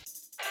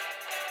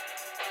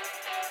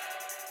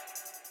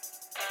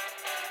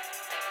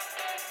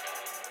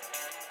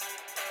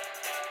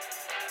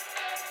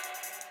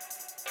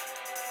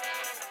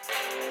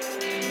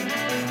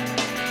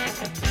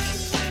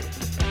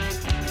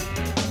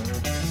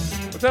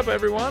What's up,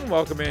 everyone?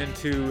 Welcome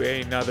into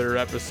another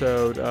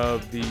episode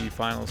of the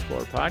Final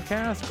Score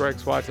podcast. Greg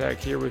Swatek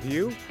here with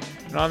you.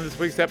 And on this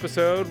week's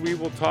episode, we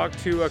will talk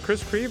to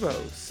Chris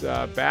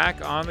Krivos,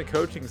 back on the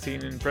coaching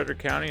scene in Frederick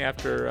County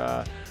after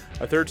a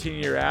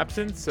 13-year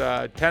absence.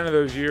 10 of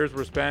those years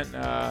were spent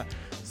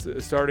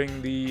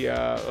starting the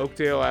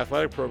Oakdale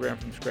athletic program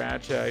from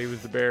scratch. He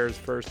was the Bears'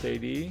 first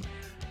AD.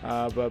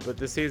 But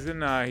this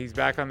season, he's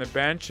back on the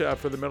bench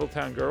for the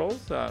Middletown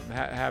girls,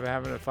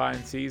 having a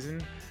fine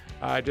season.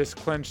 Just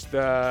clinched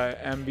the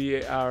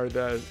NBA or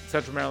the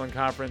Central Maryland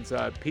Conference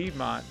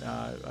Piedmont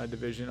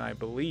division, I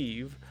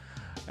believe,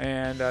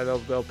 and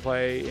they'll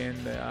play in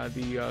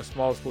the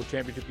small school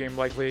championship game,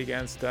 likely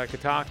against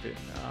Catoctin.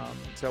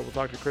 So we'll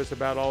talk to Chris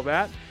about all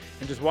that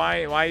and just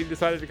why he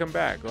decided to come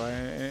back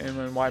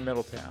and why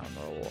Middletown,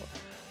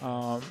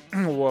 or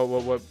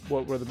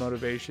what were the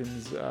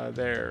motivations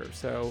there.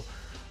 So.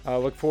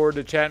 Look forward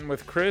to chatting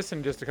with Chris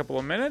in just a couple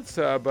of minutes,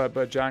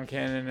 but John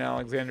Cannon and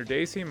Alexander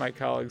Dacey, my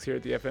colleagues here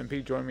at the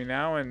FMP, join me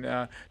now.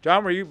 And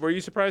John, were you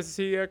surprised to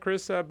see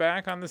Chris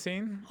back on the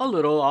scene? A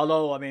little,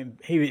 although I mean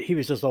he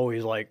was just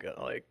always like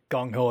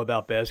gung ho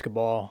about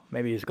basketball.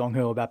 Maybe he's gung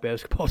ho about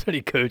basketball as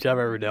any coach I've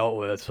ever dealt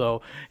with.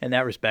 So in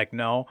that respect,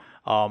 no.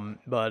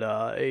 But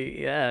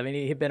yeah, I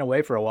mean he'd been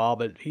away for a while,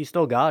 but he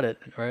still got it,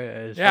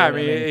 right?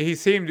 He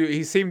seemed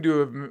to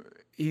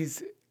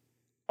have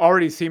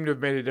already seemed to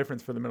have made a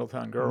difference for the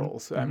Middletown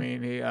girls. Mm-hmm. I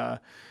mean, he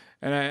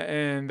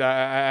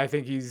I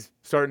think he's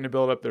starting to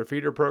build up their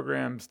feeder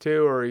programs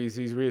too, or he's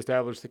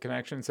reestablished the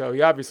connection. So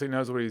he obviously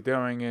knows what he's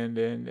doing. And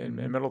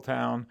in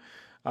Middletown,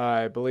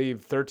 I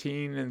believe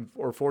 13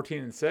 or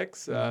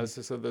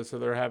 14-6. So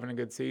they're having a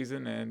good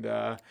season, and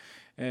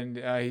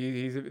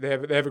they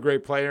have a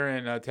great player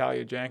in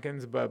Talia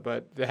Jenkins,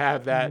 but to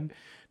have that.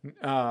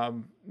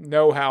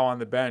 Know-how on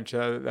the bench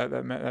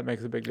that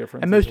makes a big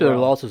difference. And most of their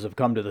losses have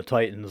come to the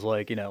Titans,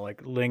 like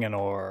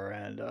Linganore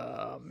and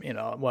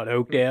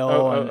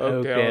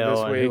Oakdale this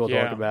and week, who we'll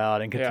talk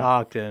about, and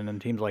Catoctin and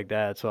teams like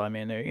that. So I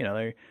mean,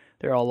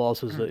 they're all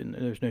losses.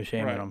 There's no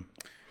shame in them.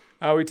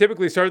 We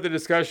typically start the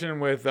discussion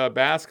with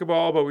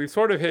basketball, but we've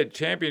sort of hit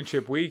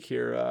championship week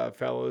here,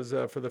 fellas,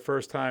 for the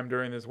first time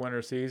during this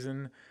winter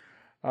season.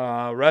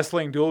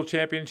 Wrestling dual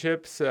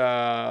championships,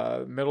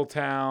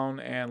 Middletown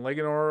and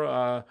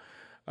Linganore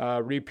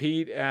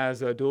repeat as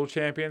dual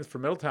champions. For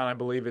Middletown, I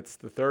believe it's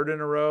the third in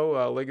a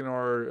row.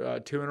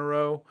 Linganore 2 in a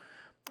row.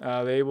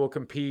 They will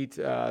compete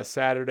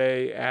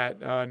Saturday at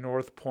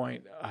North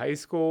Point High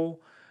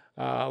School.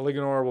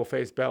 Linganore will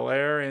face Bel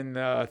Air in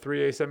the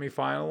 3A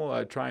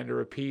semifinal, trying to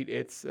repeat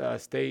its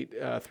state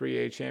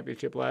 3A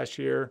championship last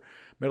year.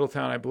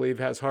 Middletown, I believe,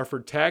 has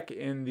Hartford Tech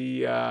in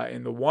the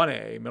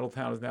 1A.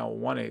 Middletown is now a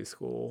 1A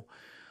school.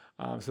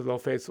 So they'll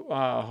face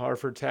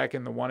Hartford Tech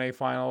in the 1A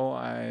final,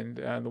 and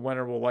the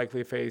winner will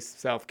likely face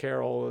South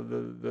Carroll,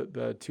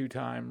 the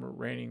two-time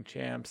reigning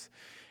champs,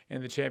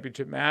 in the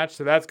championship match.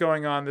 So that's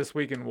going on this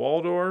week in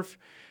Waldorf.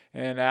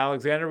 And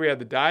Alexander, we had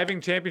the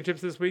diving championships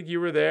this week. You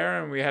were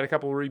there, and we had a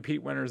couple of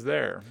repeat winners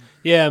there.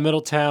 Yeah,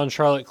 Middletown,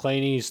 Charlotte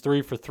Claney's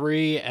 3 for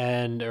 3,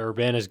 and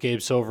Urbana's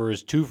Gabe Silver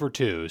is 2 for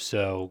 2.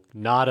 So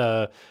not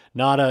a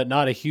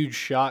huge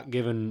shock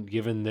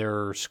given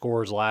their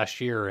scores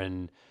last year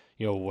and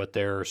what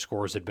their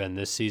scores had been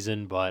this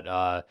season.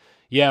 But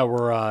yeah,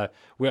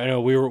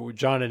 we were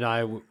John and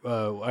I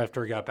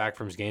after we got back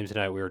from his game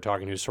tonight, we were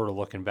talking. He was sort of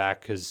looking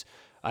back because.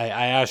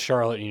 I asked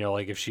Charlotte,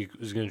 if she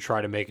was going to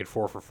try to make it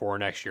 4 for 4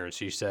 next year, and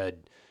she said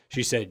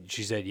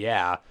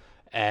yeah.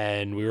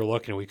 And we were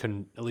looking, we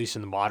couldn't, at least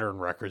in the modern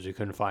records, we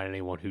couldn't find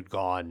anyone who'd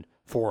gone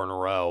 4 in a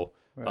row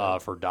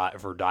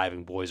for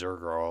diving, boys or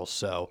girls.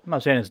 So I'm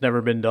not saying it's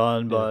never been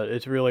done, but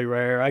it's really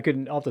rare. I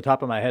couldn't, off the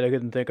top of my head, I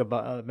couldn't think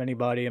of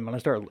anybody. And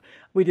when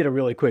we did a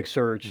really quick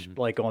search,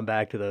 like going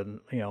back to the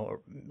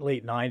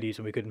late '90s,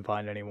 and we couldn't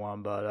find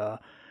anyone, but.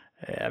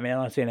 I mean, I'm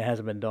not saying it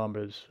hasn't been done,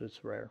 but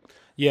it's rare.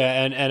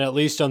 Yeah, and at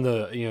least on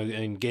the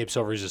and Gabe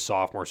Silver's a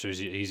sophomore, so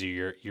he's a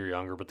year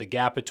younger. But the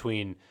gap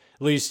between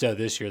at least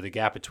this year, the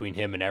gap between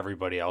him and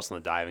everybody else in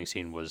the diving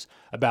scene was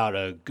about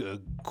a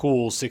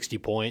cool 60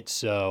 points.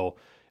 So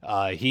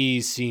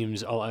he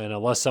seems, and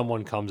unless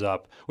someone comes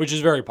up, which is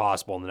very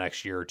possible in the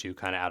next year or two,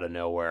 kind of out of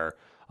nowhere,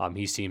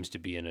 he seems to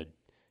be in a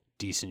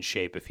decent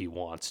shape. If he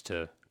wants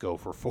to go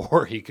for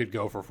 4, he could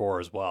go for 4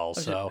 as well.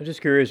 I'm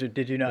just curious.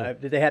 Did you know?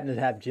 Did they happen to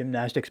have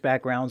gymnastics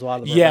backgrounds? A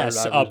lot of them.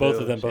 Yes,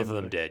 both of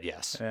them did.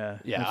 Yes. Yeah.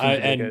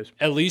 And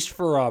at least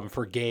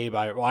for Gabe,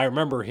 I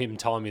remember him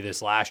telling me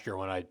this last year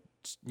when I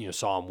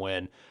saw him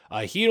win.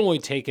 He had only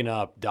taken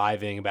up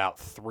diving about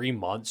 3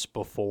 months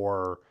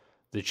before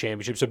the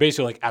championship. So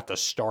basically, like at the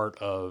start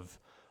of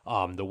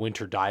the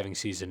winter diving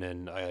season,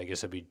 and I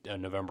guess it'd be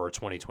November of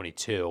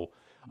 2022.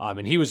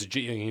 And he was a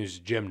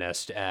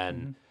gymnast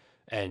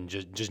and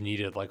just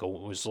needed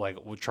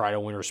would try to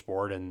winter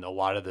sport, and a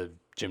lot of the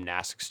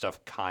gymnastic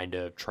stuff kind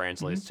of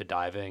translates to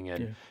diving,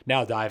 and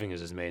now diving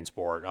is his main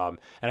sport. And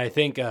I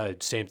think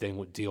same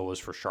deal was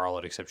for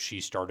Charlotte, except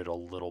she started a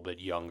little bit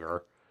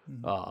younger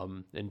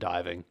in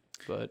diving.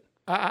 But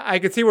I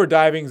could see where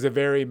diving is a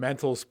very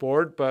mental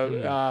sport, but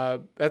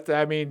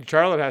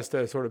Charlotte has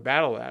to sort of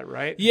battle that,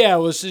 right? Yeah,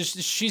 well,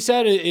 she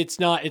said it's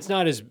not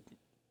as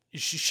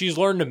she's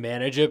learned to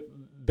manage it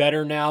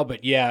better now,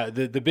 but yeah,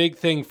 the big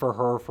thing for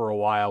her for a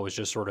while was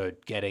just sort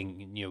of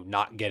getting,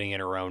 not getting in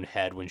her own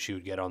head when she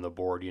would get on the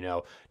board,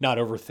 not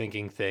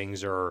overthinking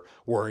things or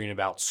worrying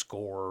about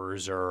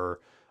scores or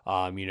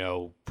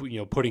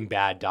putting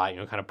bad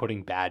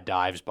putting bad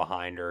dives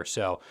behind her.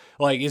 So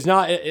like, it's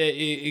not,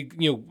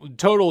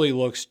 totally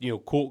looks,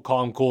 cool,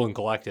 calm, cool, and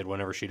collected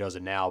whenever she does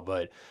it now.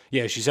 But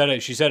yeah, she said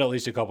at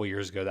least a couple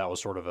years ago that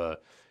was sort of a,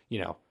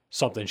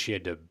 something she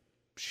had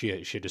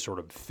to sort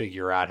of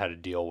figure out how to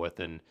deal with.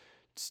 And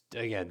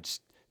again,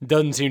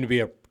 doesn't seem to be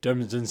a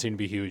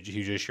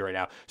huge issue right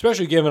now,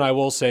 especially given, I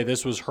will say,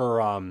 this was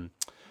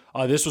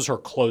her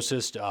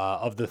closest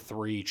of the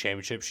 3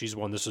 championships she's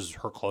won. This was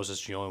her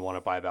closest. She only won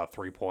it by about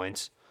 3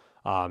 points.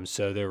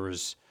 So there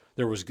was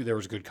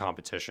good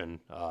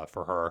competition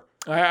for her.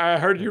 I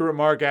heard you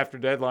remark after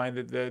deadline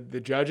that the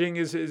judging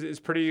is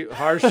pretty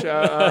harsh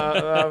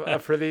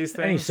for these things.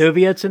 Any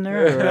Soviets in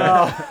there?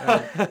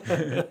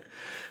 No.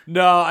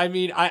 No, I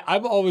mean,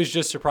 I'm always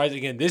just surprised.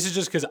 Again, this is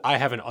just because I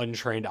have an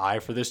untrained eye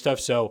for this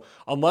stuff. So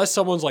unless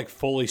someone's like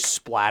fully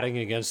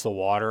splatting against the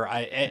water,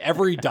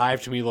 every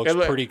dive to me looks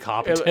pretty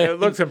competent.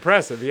 It looks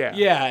impressive, yeah.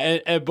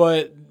 Yeah,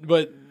 but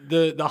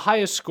the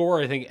highest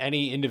score I think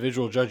any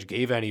individual judge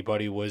gave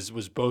anybody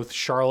was both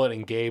Charlotte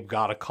and Gabe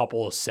got a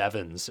couple of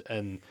 7s,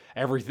 and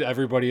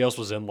everybody else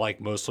was in like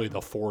mostly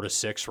the 4 to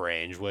 6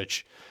 range,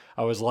 which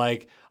I was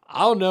like,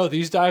 I don't know.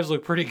 These dives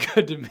look pretty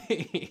good to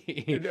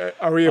me.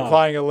 Are we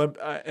applying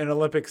an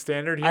Olympic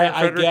standard here in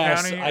Frederick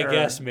County? I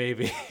guess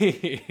maybe.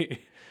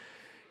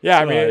 Yeah,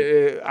 I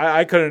mean,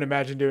 I couldn't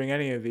imagine doing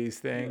any of these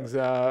things.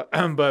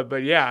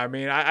 But yeah, I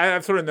mean,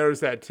 I've sort of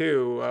noticed that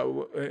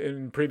too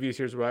in previous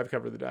years where I've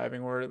covered the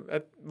diving, where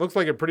that looks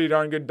like a pretty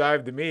darn good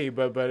dive to me,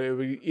 but it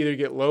would either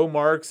get low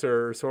marks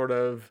or sort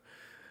of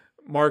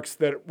marks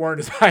that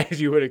weren't as high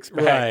as you would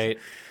expect. Right.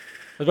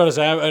 I was about to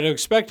say, I'm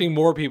expecting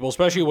more people,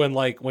 especially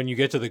when you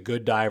get to the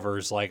good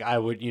divers. Like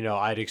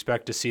I'd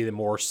expect to see the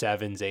more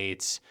 7s,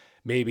 8s,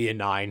 maybe a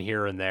 9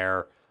 here and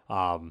there.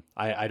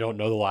 I don't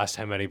know the last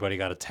time anybody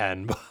got a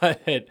 10,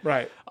 but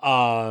right.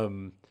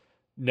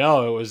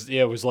 No,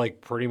 it was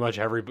like pretty much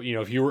everybody.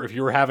 If you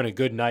were having a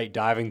good night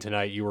diving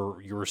tonight, you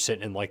were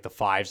sitting in like the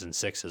 5s and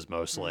 6s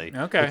mostly,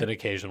 okay, with an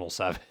occasional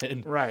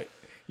 7. Right.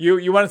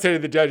 You want to say to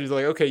the judges,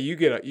 like, okay, you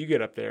get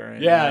up there.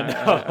 And,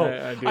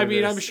 I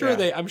mean, I'm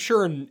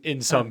sure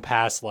in some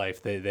past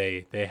life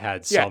they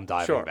had some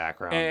diving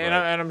background, and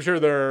I'm sure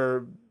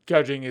their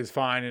judging is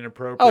fine and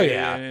appropriate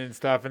and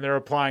stuff, and they're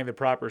applying the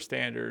proper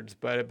standards.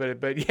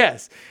 But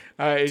yes,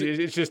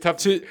 it's just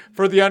tough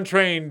for the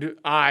untrained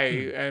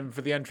eye and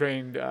for the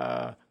untrained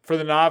for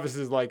the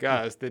novices like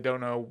us that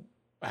don't know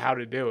how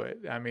to do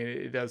it. I mean,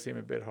 it does seem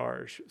a bit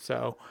harsh.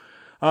 So.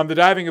 The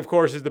diving, of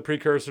course, is the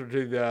precursor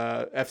to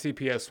the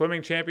FCPS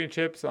swimming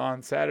championships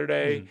on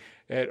Saturday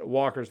at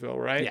Walkersville,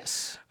 right?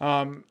 Yes.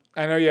 I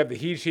know you have the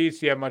heat sheets.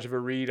 Do you have much of a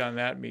read on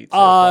that meet?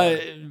 So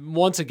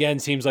once again,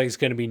 seems like it's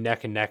going to be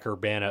neck and neck,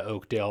 Urbana,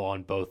 Oakdale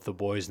on both the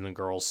boys and the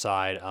girls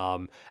side.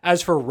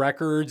 As for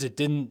records, it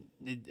didn't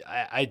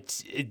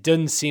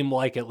seem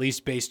like, at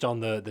least based on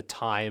the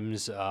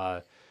times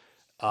that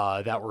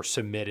were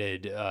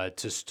submitted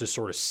to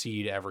sort of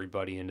seed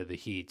everybody into the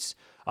heats,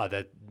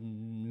 that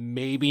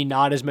maybe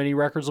not as many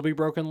records will be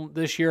broken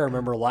this year. I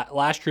remember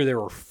last year there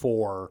were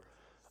 4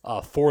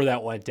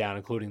 that went down,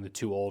 including the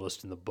 2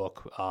 oldest in the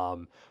book.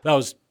 That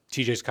was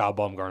TJ's Kyle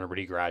Baumgartner, but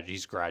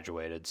he's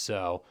graduated.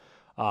 So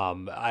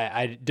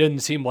I didn't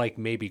seem like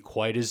maybe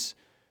quite as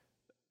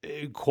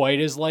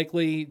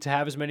likely to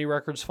have as many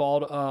records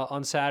fall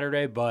on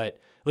Saturday, but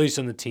at least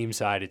on the team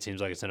side, it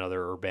seems like it's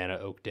another Urbana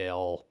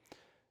Oakdale,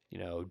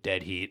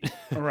 dead heat,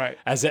 right?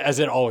 as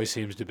it always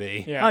seems to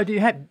be. Yeah.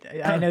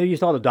 I know you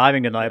saw the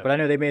diving tonight, but I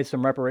know they made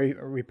some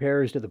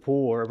repairs to the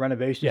pool or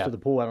renovations to the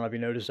pool. I don't know if you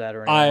noticed that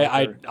or anything.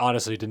 I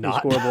honestly did not.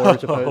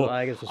 Scoreboard,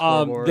 I guess the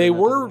scoreboard. They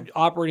were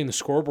operating the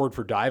scoreboard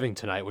for diving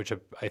tonight, which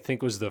I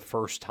think was the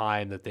first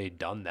time that they'd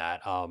done that.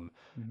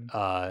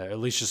 At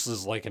least just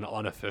as like an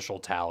unofficial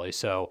tally.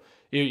 So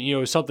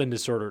something to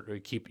sort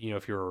of keep.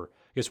 If you're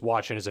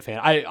watching as a fan,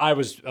 I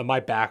was my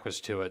back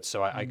was to it,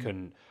 so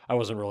I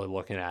wasn't really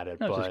looking at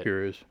it. I was just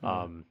curious.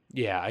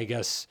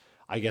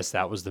 I guess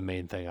that was the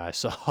main thing I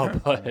saw.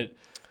 But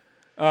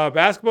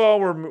basketball,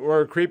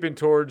 we're creeping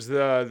towards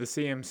the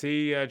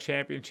CMC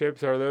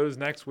championships. Are those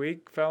next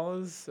week,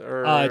 fellas?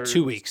 Or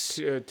 2 weeks.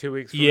 2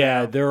 weeks.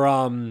 Yeah,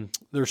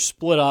 they're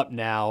split up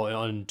now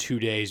on 2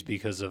 days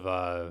because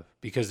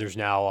there's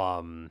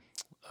now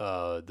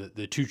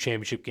the 2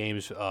 championship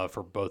games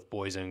for both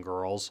boys and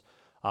girls.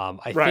 I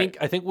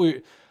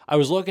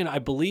was looking, I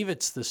believe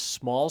it's the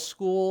small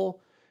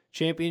school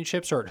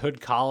championships are at Hood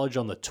College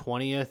on the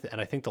 20th, and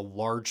I think the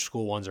large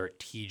school ones are at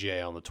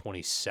TJ on the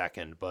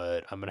 22nd,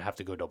 but I'm going to have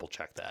to go double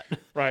check that.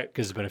 Right.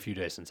 Because it's been a few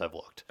days since I've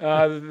looked.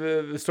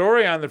 The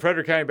story on the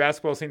Frederick County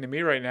basketball scene to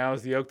me right now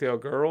is the Oakdale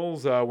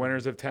girls,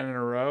 winners of 10 in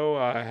a row,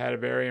 had a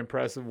very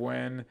impressive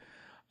win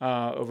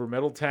over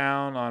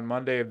Middletown on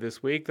Monday of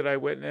this week that I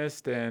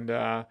witnessed, and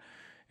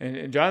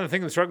John, the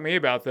thing that struck me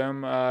about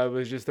them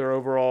was just their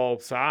overall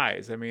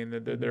size. I mean,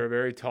 they're a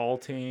very tall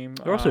team.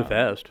 They're also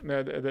fast.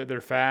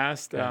 They're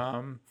fast.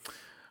 Yeah.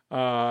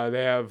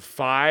 They have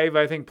 5,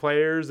 I think,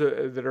 players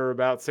that are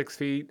about 6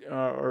 feet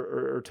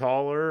or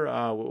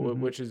taller,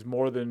 which is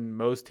more than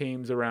most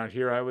teams around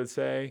here, I would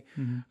say.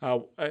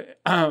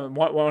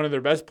 One of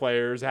their best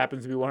players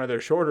happens to be one of their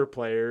shorter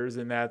players,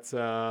 and that's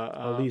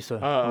Elisa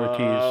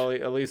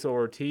Ortiz. Elisa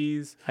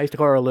Ortiz. I used to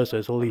call her Alyssa.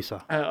 It's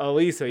Elisa.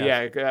 Elisa,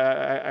 Yes.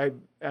 yeah.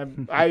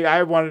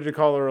 I wanted to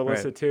call her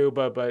Alyssa Right. too,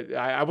 but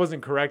I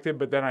wasn't corrected.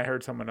 But then I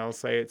heard someone else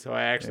say it, so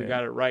I actually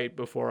got it right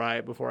before I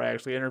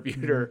actually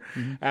interviewed her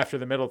after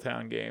the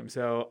Middletown game.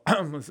 So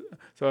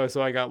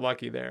so I got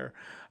lucky there.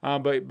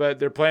 But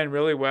they're playing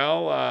really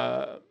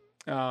well.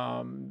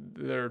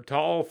 They're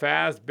tall,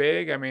 fast,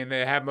 big. I mean,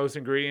 they have most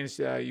ingredients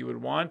you would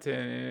want,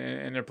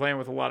 and they're playing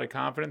with a lot of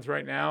confidence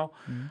right now.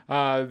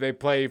 They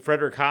play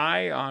Frederick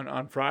High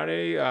on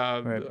Friday,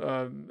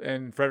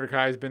 and Frederick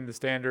High has been the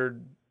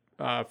standard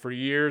for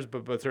years,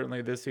 but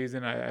certainly this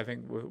season, I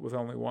think with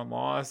only 1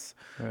 loss.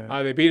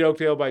 Right. They beat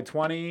Oakdale by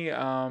 20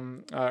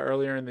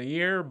 earlier in the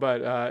year,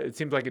 but it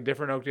seems like a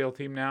different Oakdale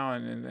team now,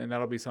 and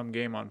that'll be some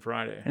game on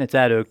Friday. And it's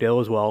at Oakdale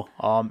as well.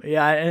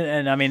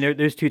 And I mean,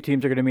 those 2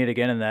 teams are going to meet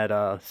again in that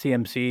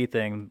CMC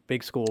thing,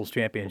 Big Schools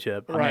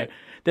Championship. Right.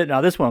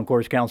 Now, this one, of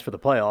course, counts for the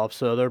playoffs,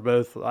 so they're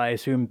both, I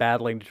assume,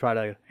 battling to try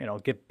to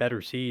get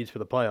better seeds for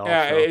the playoffs.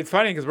 Yeah, so. it's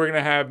funny because we're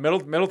going to have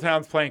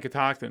Middletown's playing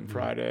Catoctin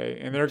Friday,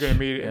 and they're going to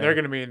meet. And they're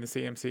going to meet in the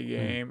CMC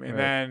game, and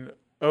then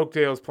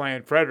Oakdale's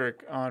playing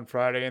Frederick on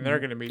Friday, and they're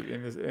going to meet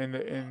in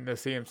the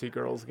CMC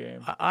girls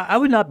game. I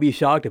would not be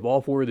shocked if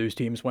all 4 of those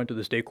teams went to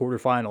the state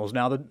quarterfinals.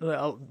 Now,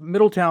 the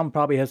Middletown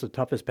probably has the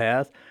toughest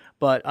path,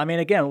 but I mean,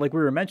 again, like we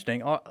were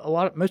mentioning,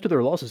 most of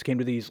their losses came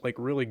to these like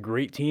really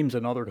great teams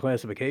in other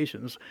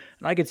classifications,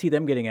 and I could see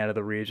them getting out of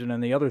the region.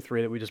 And the other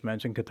 3 that we just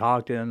mentioned,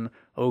 Catoctin,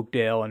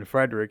 Oakdale, and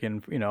Frederick,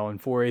 and in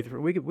 4A,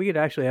 we could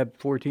actually have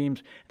 4 teams,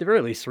 at the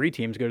very least 3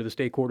 teams, go to the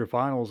state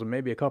quarterfinals, and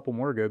maybe a couple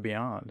more go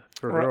beyond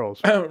for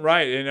girls.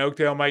 Right, and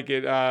Oakdale might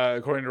get,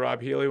 according to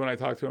Rob Healy, when I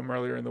talked to him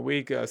earlier in the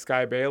week,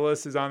 Sky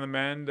Bayless is on the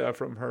mend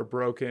from her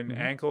broken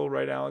ankle,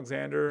 right,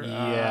 Alexander?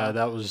 Yeah,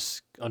 that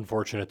was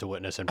unfortunate to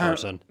witness in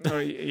person.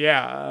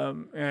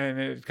 And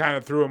it kind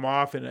of threw them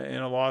off in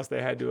a loss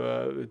they had to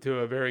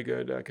a very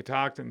good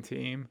Catoctin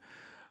team.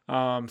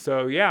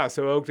 So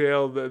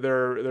Oakdale,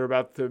 they're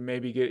about to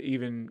maybe get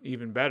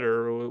even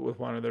better with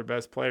one of their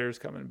best players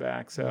coming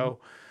back. So.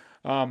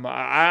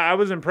 I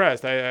was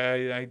impressed.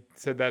 I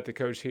said that to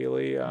Coach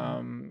Healy,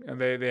 and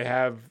they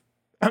have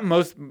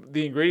most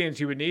the ingredients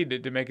you would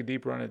need to make a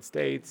deep run at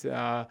states.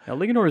 Now,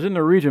 Linganore is in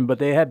the region, but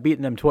they have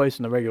beaten them twice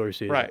in the regular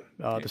season. Right.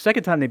 The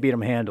second time they beat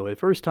them handily. The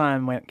first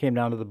time came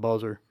down to the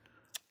buzzer.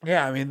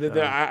 Yeah, I mean,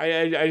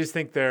 I just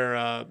think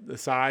the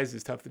size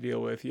is tough to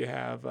deal with. You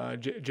have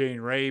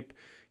Jane Rape.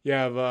 You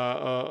have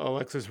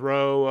Alexis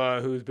Rowe,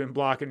 who's been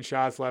blocking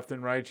shots left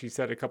and right. She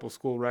set a couple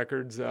school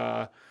records.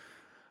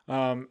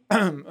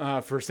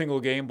 For single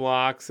game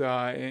blocks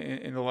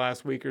in the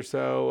last week or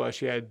so.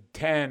 She had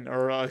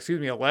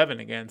 11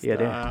 against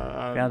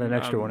found an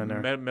extra one in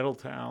there.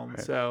 Middletown. Right.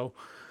 So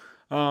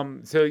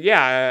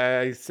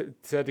I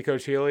said to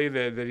Coach Healy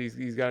that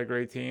he's got a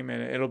great team,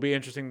 and it'll be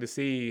interesting to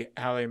see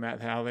how they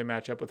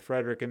match up with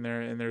Frederick in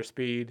their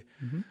speed.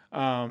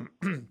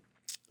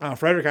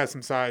 Frederick has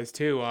some size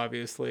too,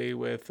 obviously.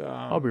 With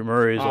Aubrey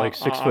Murray is like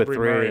 6'3",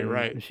 Murray, and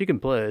right? She can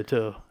play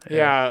too.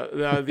 Yeah,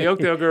 the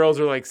Oakdale girls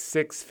are like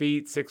 6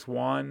 feet,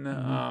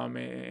 6'1",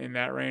 in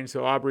that range.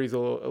 So Aubrey's a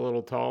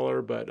little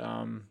taller, but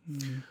and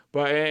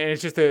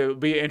it's just it'll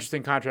be an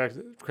interesting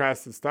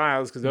contrasted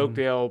styles because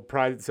Oakdale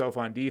prides itself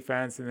on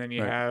defense, and then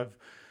you have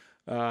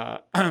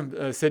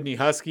Sydney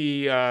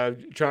Husky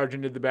charge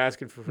into the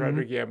basket for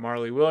Frederick. You have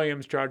Marley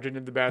Williams charge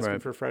into the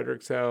basket for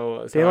Frederick.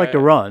 So they like to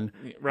run,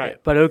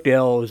 right? But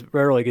Oakdale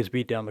rarely gets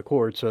beat down the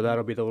court, so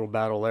that'll be the little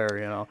battle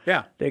there.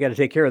 Yeah, they got to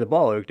take care of the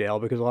ball, Oakdale,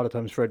 because a lot of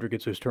times Frederick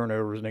gets those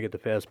turnovers and they get the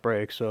fast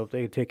breaks. So if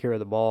they take care of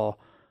the ball,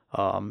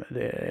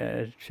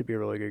 it should be a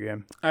really good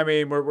game. I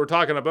mean, we're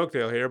talking up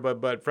Oakdale here,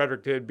 but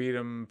Frederick did beat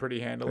them pretty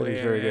handily,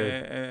 very good.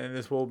 And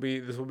this will be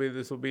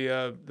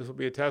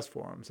a test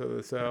for them. So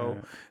this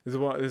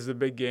is a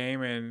big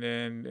game,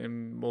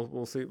 and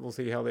we'll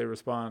see how they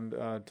respond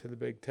to the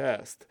big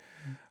test.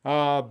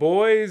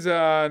 Boys,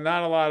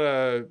 not a lot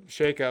of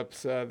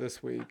shakeups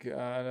this week.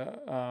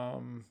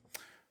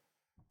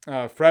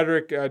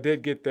 Frederick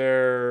did get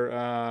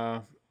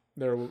their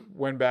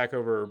win back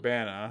over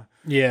Urbana.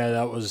 Yeah,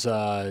 that was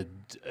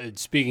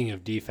speaking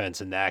of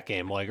defense in that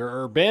game. Like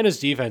Urbana's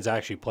defense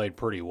actually played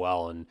pretty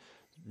well and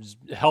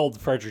held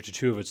Frederick to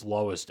 2 of its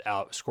lowest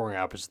scoring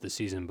outputs of the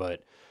season.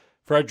 But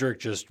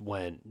Frederick just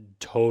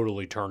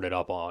turned it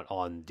up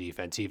on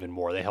defense even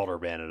more. They held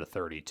Urbana to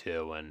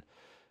 32, and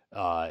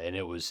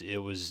it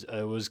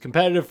was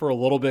competitive for a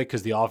little bit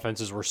because the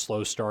offenses were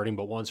slow starting.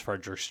 But once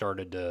Frederick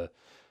started to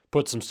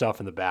put some stuff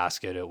in the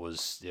basket, it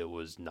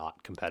was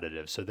not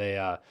competitive. So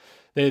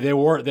they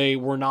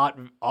were not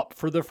up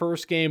for the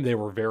first game. They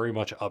were very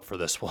much up for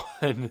this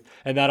one,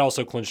 and that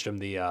also clinched them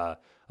the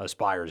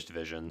Aspires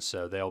division.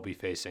 So they'll be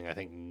facing, I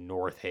think,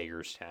 North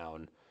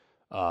Hagerstown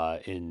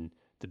in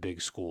the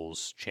big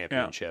schools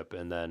championship,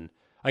 and then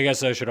I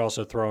guess I should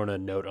also throw in a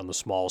note on the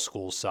small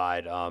school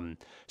side.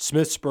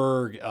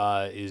 Smithsburg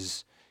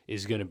is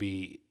going to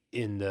be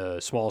in the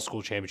small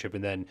school championship,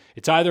 and then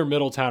it's either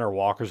Middletown or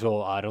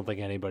Walkersville. I don't think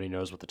anybody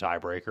knows what the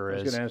tiebreaker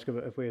is. I was going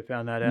to ask if we had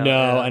found that out.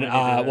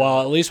 No,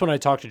 well, at least when I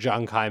talked to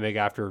John Kymig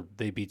after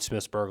they beat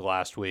Smithsburg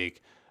last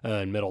week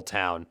in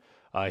Middletown,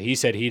 he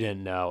said he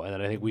didn't know, and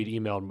then I think we'd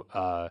emailed,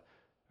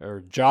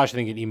 or Josh, I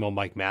think, had emailed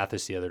Mike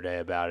Mathis the other day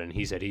about it, and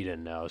he said he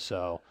didn't know.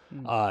 So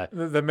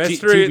the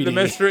mystery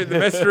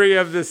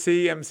of the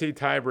CMC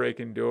tiebreak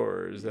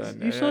endures.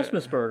 And, you saw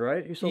Smithsburg,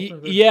 right? You saw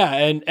Smithsburg? Yeah,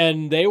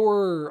 and they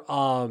were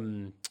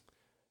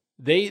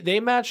they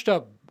matched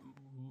up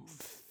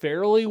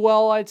fairly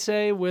well, I'd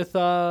say, with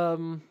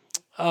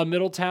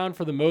Middletown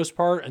for the most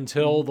part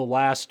until the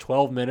last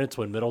 12 minutes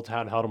when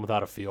Middletown held them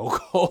without a field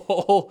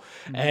goal.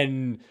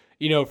 And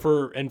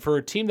for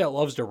a team that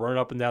loves to run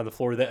up and down the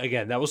floor,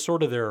 that was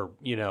sort of their,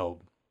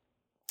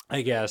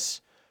 I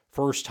guess,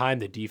 first time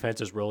the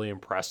defense is really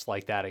impressed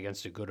like that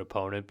against a good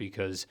opponent,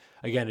 because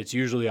again, it's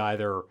usually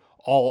either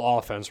all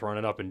offense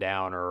running up and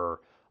down or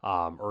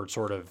it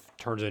sort of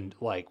turns in,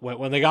 like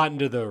when they got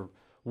into the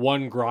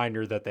one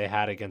grinder that they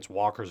had against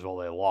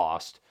Walkersville, they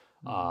lost,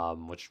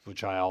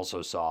 which I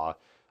also saw.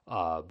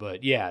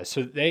 But yeah,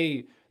 so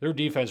their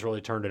defense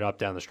really turned it up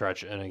down the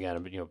stretch. And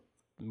again,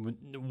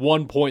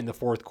 1 point in the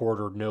fourth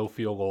quarter, no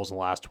field goals in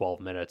the last 12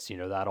 minutes.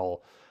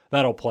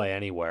 That'll play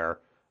anywhere.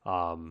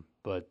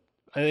 But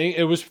I think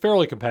it was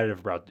fairly competitive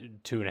for about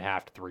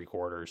 2.5 to 3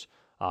 quarters.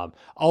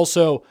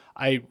 Also,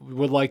 I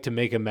would like to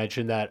make a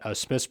mention that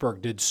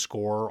Smithsburg did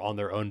score on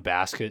their own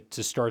basket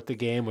to start the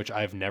game, which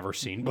I've never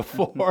seen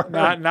before.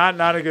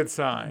 not a good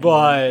sign.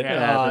 But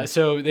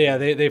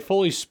they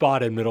fully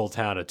spotted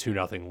Middletown a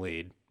 2-0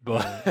 lead.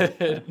 But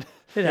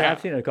I've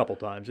seen it a couple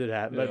times. It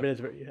happened, but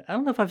I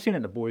don't know if I've seen it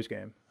in the boys'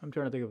 game. I'm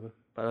trying to think of,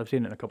 but I've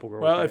seen it in a couple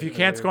girls. Well, if you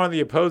can't score on the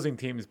opposing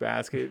team's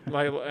basket,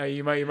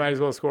 you might as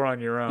well score on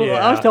your own.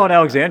 Well, I was telling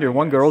Alexander,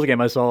 one girls'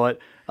 game I saw it.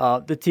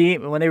 The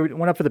team, when they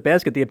went up for the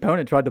basket, the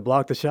opponent tried to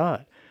block the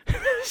shot.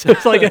 So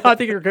it's like, I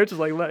think your coach is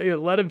like,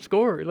 let him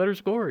score, let her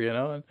score,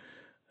 And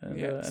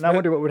I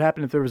wonder what would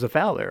happen if there was a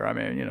foul there. I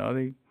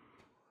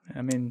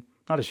mean,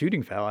 not a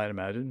shooting foul, I'd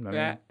imagine.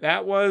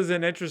 That was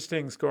an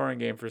interesting scoring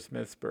game for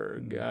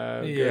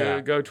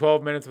Smithsburg. Go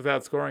 12 minutes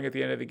without scoring at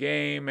the end of the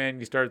game, and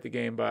you start the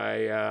game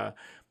by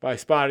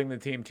spotting the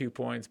team 2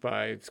 points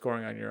by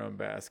scoring on your own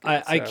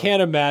basket. I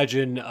can't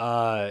imagine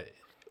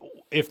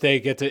if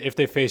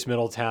they face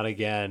Middletown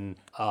again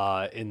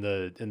in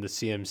the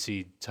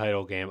CMC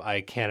title game.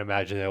 I can't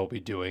imagine they will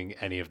be doing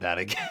any of that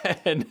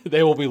again.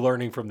 They will be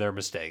learning from their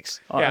mistakes.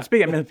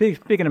 Speaking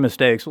of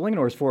mistakes,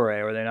 Linganor's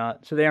 4A, are they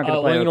not? So they aren't going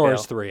to play.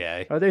 Linganor's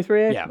 3A. Are they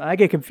 3A? Yeah. I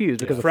get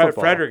confused because of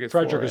football. Frederick is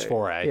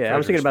 4A. Yeah, I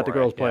was thinking about the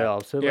girls'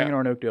 playoffs. So Linganore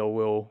and Oakdale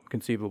will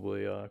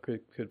conceively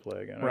could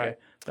play again. Right.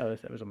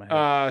 Okay. That was on my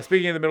head.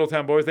 Speaking of the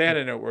Middletown boys, they had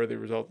a noteworthy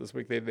result this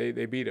week. They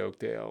beat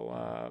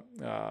Oakdale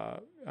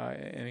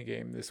in a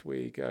game this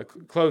week.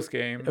 Close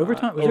game.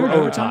 Overtime.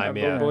 Overtime.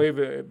 I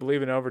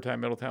believe in overtime,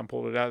 Middletown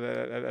pulled it out.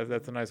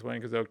 That's a nice win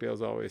because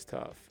Oakdale's always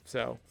tough.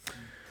 So,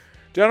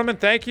 gentlemen,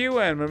 thank you.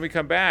 And when we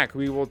come back,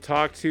 we will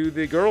talk to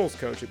the girls'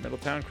 coach at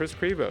Middletown, Chris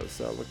Krivos.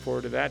 So look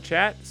forward to that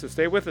chat. So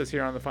stay with us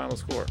here on The Final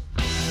Score.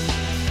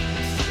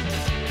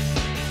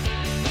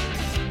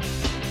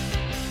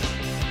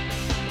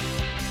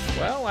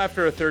 Well,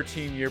 after a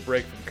 13-year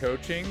break from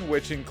coaching,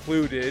 which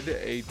included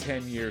a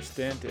 10-year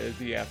stint as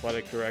the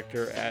athletic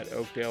director at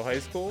Oakdale High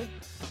School,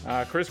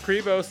 Chris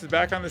Krivos is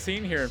back on the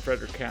scene here in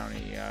Frederick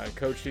County,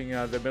 coaching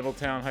the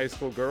Middletown High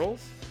School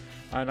girls.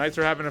 Knights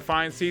are having a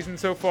fine season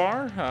so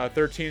far,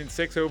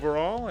 13-6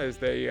 overall, as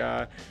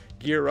they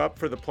gear up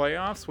for the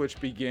playoffs,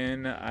 which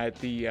begin at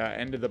the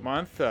end of the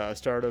month,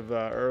 start of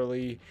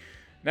early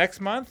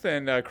next month.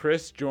 And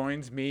Chris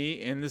joins me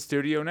in the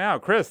studio now.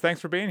 Chris,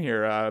 thanks for being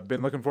here. I've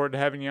been looking forward to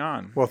having you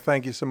on. Well,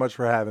 thank you so much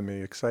for having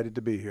me. Excited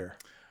to be here.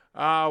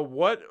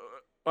 What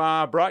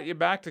brought you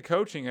back to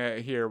coaching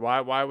here?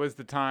 Why was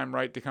the time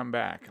right to come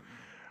back?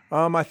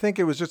 I think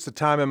it was just a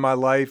time in my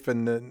life,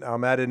 and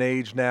I'm at an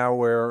age now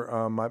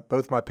where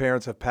both my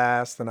parents have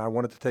passed, and I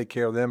wanted to take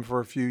care of them for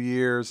a few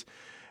years.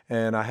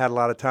 And I had a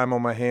lot of time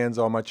on my hands.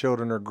 All my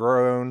children are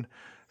grown.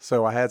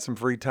 So I had some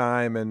free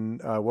time,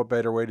 and what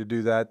better way to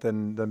do that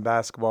than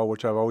basketball,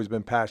 which I've always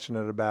been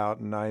passionate about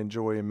and I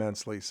enjoy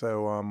immensely.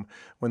 So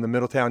when the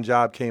Middletown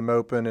job came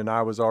open and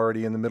I was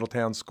already in the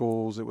Middletown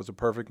schools, it was a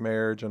perfect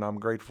marriage, and I'm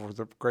grateful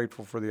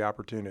for the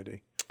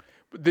opportunity.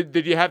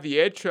 Did you have the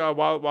itch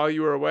while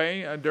you were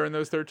away during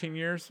those 13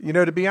 years?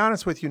 To be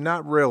honest with you,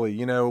 not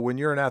really. When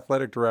you're an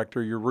athletic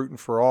director, you're rooting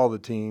for all the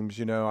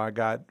teams. I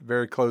got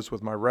very close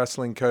with my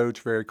wrestling coach,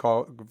 very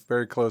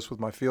close with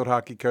my field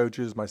hockey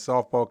coaches, my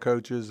softball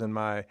coaches, and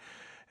my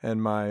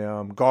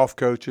golf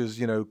coaches.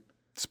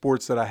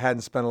 sports that I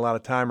hadn't spent a lot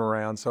of time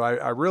around. So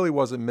I really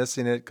wasn't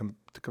missing it,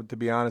 to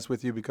be honest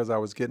with you, because I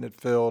was getting it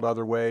filled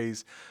other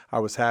ways. I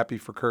was happy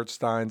for Kurt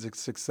Stein's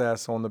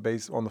success on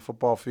the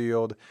football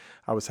field.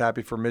 I was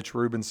happy for Mitch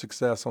Rubin's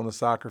success on the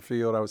soccer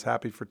field. I was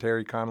happy for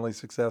Terry Connolly's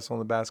success on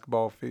the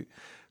basketball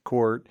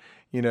court.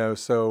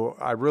 So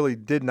I really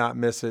did not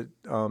miss it,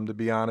 to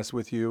be honest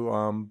with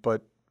you.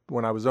 But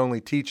when I was only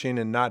teaching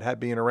and not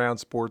being around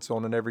sports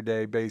on an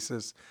everyday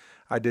basis,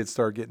 I did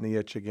start getting the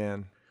itch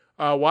again.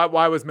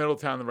 Why was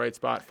Middletown the right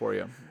spot for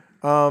you?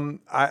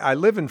 I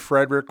live in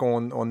Frederick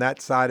on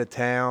that side of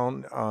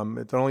town.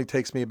 It only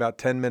takes me about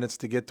 10 minutes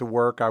to get to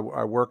work. I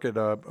work at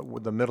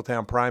the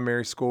Middletown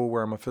Primary School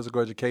where I'm a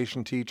physical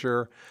education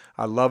teacher.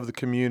 I love the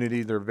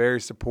community. They're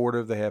very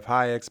supportive. They have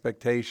high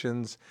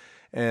expectations.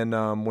 And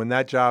when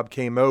that job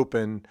came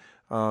open,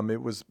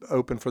 it was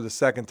open for the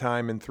second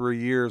time in 3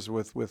 years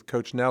with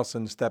Coach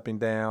Nelson stepping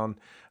down.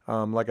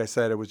 Like I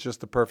said, it was just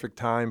the perfect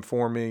time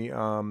for me.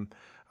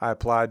 I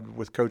applied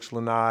with Coach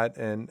Lynott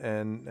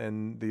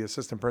and the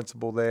assistant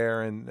principal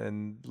there,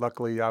 and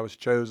luckily I was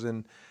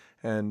chosen,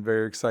 and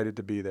very excited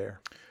to be there.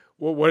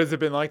 Well, what has it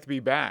been like to be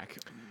back?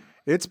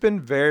 It's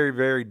been very,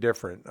 very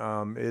different.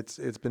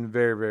 It's been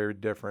very, very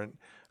different.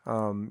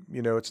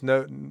 It's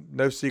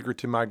no secret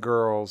to my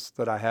girls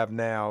that I have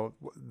now.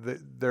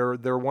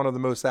 They're one of the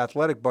most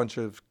athletic bunch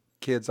of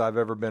kids I've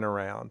ever been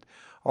around.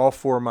 All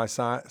 4 of my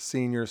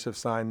seniors have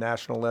signed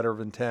national letter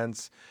of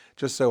intents.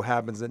 Just so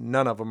happens that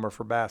none of them are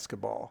for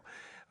basketball.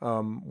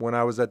 When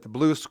I was at the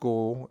Blue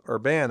School,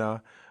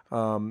 Urbana.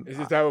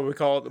 Is that what we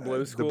call it, the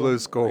Blue School? The Blue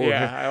School.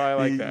 Yeah, I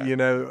like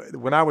that.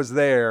 When I was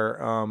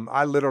there,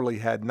 I literally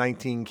had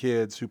 19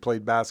 kids who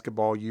played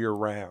basketball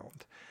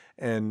year-round.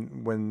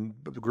 And when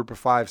the group of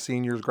 5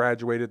 seniors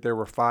graduated, there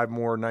were 5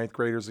 more ninth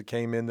graders that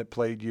came in that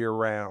played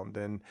year-round.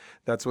 And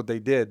that's what they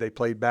did. They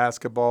played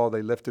basketball.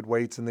 They lifted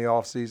weights in the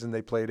off-season.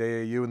 They played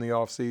AAU in the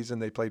off-season.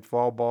 They played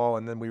fall ball,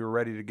 and then we were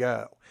ready to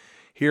go.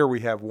 Here we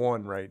have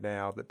 1 right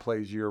now that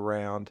plays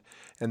year-round,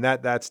 and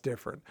that's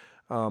different.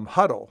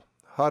 Huddle.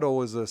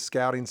 Huddle is a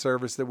scouting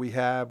service that we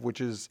have,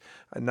 which is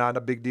not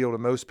a big deal to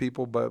most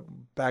people, but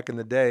back in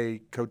the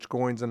day, Coach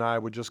Goins and I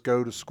would just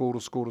go to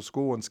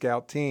school and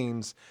scout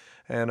teams.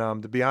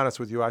 And to be honest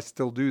with you, I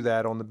still do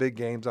that on the big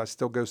games. I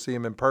still go see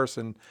them in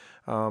person.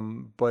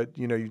 But,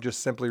 you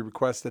just simply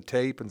request a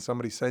tape, and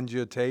somebody sends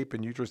you a tape,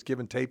 and you're just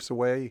giving tapes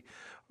away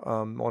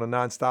on a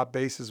nonstop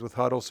basis with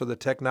Huddle. So the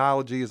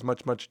technology is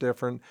much, much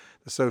different.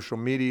 The social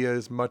media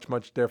is much,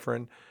 much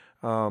different.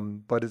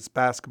 But it's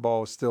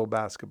basketball is still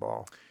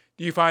basketball.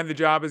 Do you find the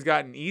job has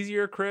gotten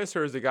easier, Chris,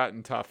 or has it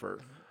gotten tougher?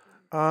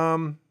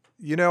 I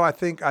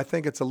think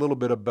it's a little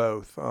bit of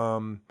both.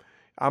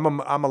 I'm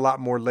a lot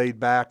more laid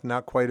back,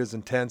 not quite as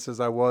intense as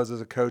I was as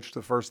a coach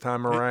the first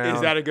time around.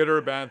 Is that a good or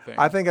a bad thing?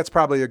 I think that's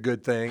probably a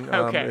good thing.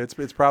 Okay.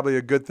 It's probably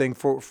a good thing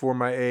for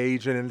my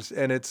age,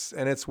 and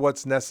it's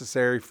what's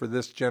necessary for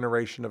this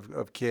generation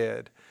of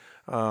kid.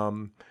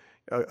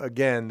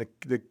 Again,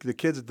 the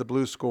kids at the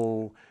Blue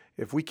School,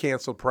 if we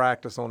canceled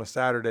practice on a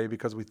Saturday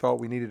because we thought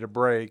we needed a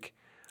break,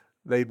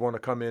 they'd want to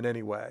come in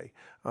anyway.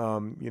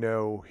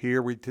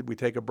 Here we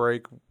take a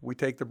break. We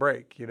take the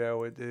break.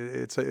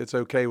 It's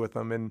okay with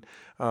them. And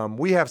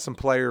we have some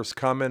players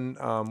coming.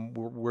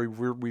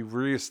 We've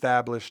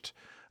reestablished.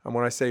 And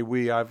when I say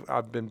we,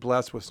 I've been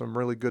blessed with some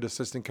really good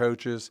assistant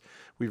coaches.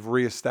 We've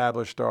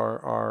reestablished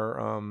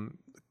our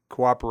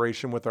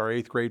cooperation with our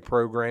 8th grade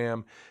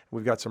program.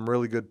 We've got some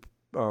really good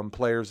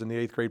players in the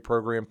 8th grade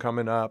program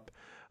coming up.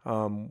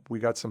 We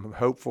got some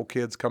hopeful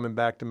kids coming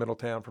back to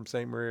Middletown from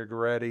St. Maria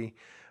Goretti.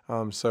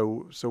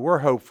 So we're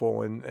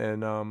hopeful, and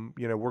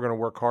we're going to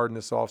work hard in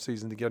this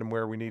offseason to get them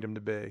where we need them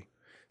to be.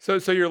 So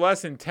you're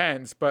less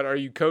intense, but are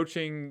you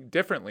coaching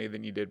differently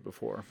than you did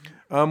before?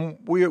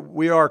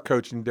 We are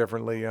coaching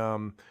differently.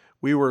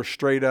 We were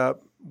straight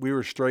up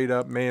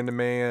man to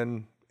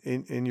man,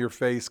 in your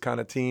face kind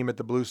of team at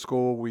the Blue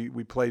School.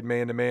 We played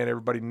man to man.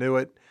 Everybody knew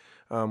it.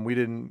 We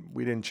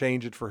didn't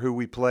change it for who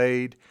we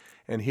played.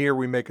 And here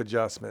we make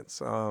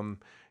adjustments.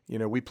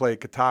 We play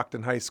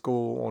Catoctin High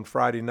School on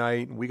Friday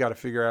night, and we got to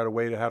figure out a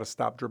way to how to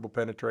stop dribble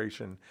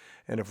penetration.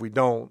 And if we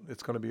don't,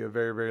 it's going to be a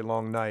very, very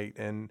long night.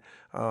 And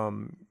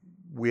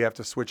we have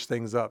to switch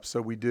things up.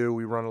 So we do.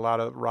 We run a lot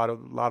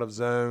of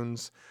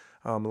zones,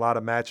 a lot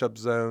of matchup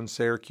zones,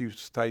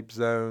 Syracuse type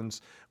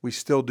zones. We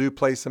still do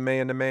play some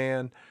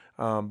man-to-man,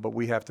 but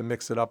we have to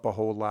mix it up a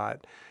whole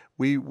lot.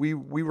 We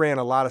ran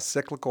a lot of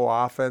cyclical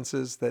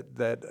offenses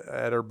that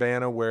at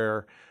Urbana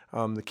where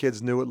the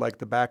kids knew it like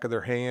the back of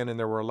their hand, and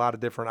there were a lot of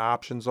different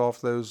options off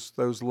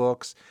those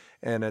looks.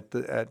 And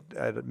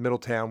at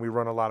Middletown, we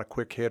run a lot of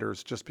quick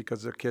hitters just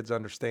because the kids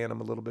understand them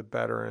a little bit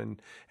better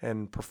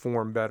and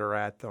perform better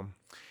at them.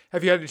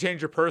 Have you had to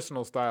change your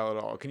personal style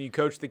at all? Can you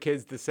coach the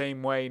kids the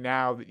same way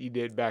now that you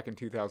did back in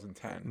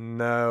 2010?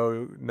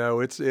 No,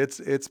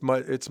 it's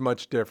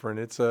much different.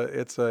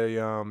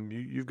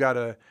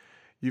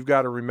 You've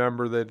got to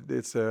remember that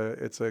it's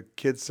a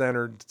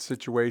kid-centered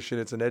situation.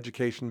 It's an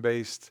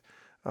education-based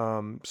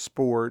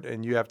sport,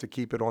 and you have to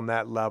keep it on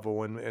that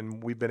level,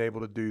 and we've been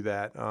able to do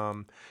that.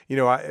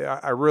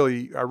 I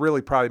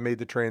really probably made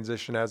the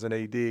transition as an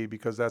AD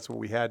because that's what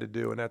we had to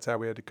do, and that's how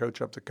we had to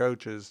coach up the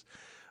coaches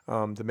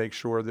to make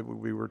sure that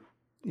we were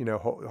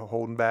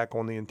holding back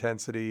on the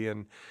intensity.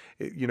 And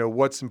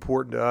what's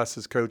important to us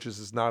as coaches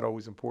is not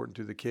always important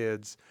to the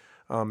kids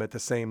at the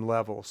same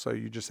level. So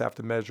you just have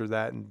to measure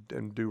that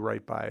and do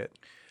right by it.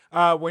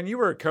 When you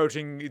were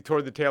coaching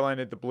toward the tail end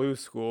at the Blue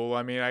School,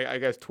 I mean, I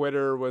guess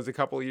Twitter was a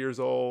couple of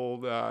years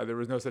old. There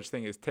was no such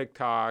thing as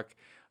TikTok.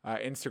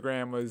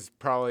 Instagram was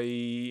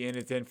probably in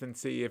its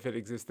infancy, if it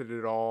existed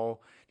at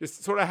all.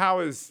 Just sort of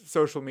how has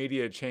social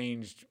media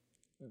changed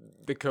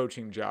the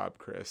coaching job,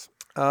 Chris?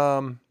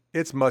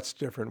 It's much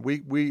different.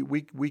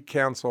 We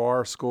counsel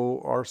our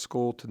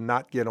school to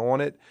not get on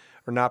it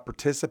or not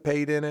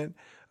participate in it.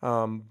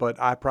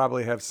 But I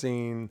probably have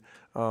seen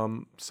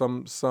some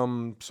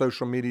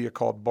social media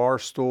called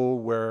Barstool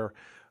where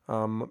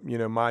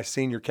my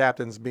senior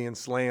captain's being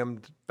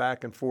slammed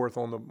back and forth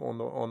on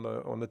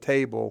the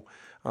table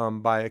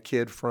by a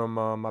kid from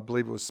I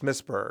believe it was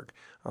Smithsburg.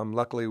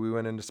 Luckily we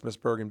went into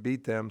Smithsburg and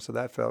beat them, so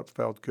that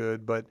felt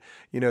good. But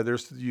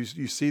you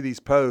see these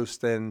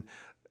posts, and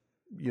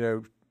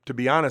to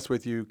be honest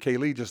with you,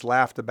 Kaylee just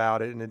laughed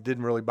about it, and it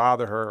didn't really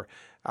bother her.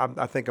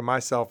 I think of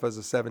myself as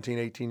a 17,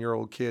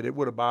 18-year-old kid, it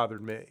would have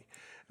bothered me.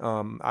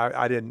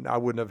 I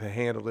wouldn't have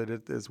handled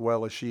it as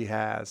well as she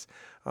has.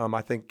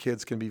 I think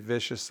kids can be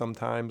vicious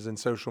sometimes in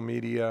social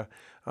media.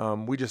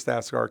 We just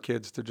ask our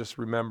kids to just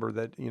remember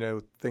that,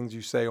 things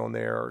you say on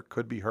there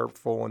could be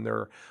hurtful, and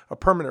they're a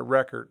permanent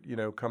record,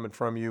 coming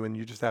from you, and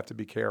you just have to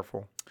be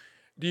careful.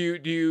 Do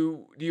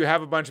you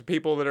have a bunch of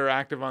people that are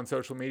active on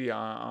social media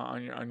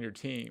on your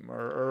team,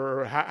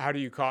 or how do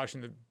you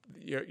caution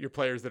your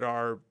players that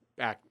are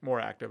more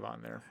active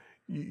on there?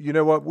 You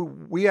know what?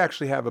 We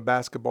actually have a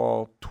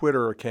basketball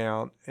Twitter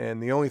account,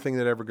 and the only thing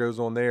that ever goes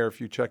on there, if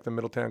you check the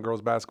Middletown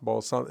girls basketball,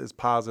 is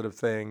positive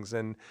things.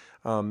 And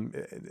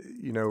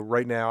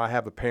right now I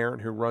have a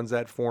parent who runs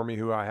that for me,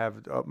 who I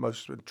have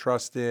utmost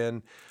trust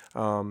in.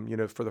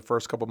 For the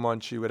first couple of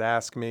months, she would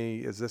ask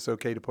me, "Is this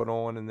okay to put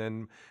on?" And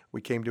then we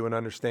came to an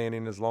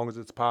understanding. As long as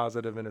it's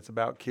positive and it's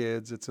about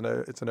kids, it's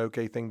an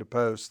okay thing to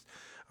post.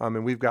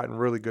 And we've gotten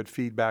really good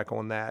feedback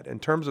on that. In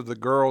terms of the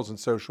girls and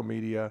social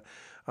media,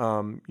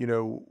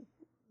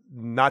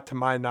 not to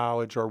my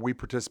knowledge are we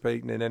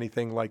participating in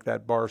anything like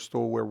that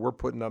Barstool where we're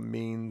putting up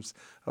memes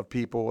of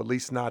people, at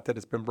least not that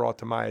it's been brought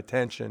to my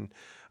attention.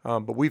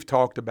 But we've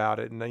talked about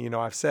it, and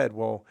I've said,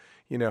 well,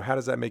 how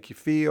does that make you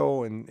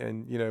feel?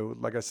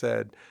 And like I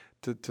said,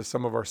 to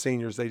some of our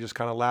seniors, they just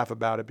kind of laugh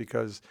about it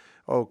because,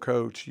 oh,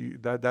 coach,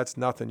 that's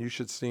nothing. You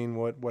should have seen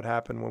what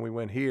happened when we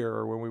went here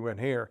or when we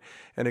went here.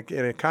 And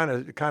it kind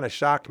of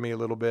shocked me a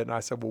little bit. And I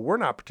said, well, we're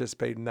not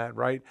participating in that,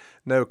 right?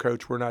 No,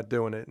 coach, we're not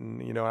doing it.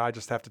 And, I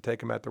just have to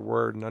take them at their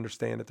word and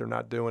understand that they're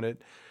not doing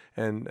it.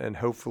 And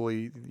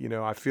hopefully,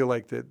 I feel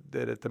like that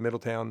at the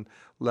Middletown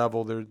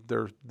level,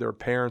 their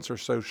parents are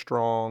so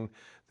strong,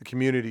 the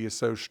community is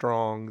so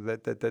strong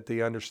that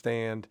they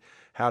understand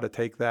how to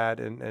take that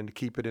and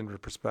keep it into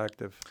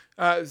perspective.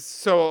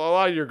 So a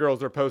lot of your girls,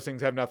 their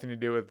postings have nothing to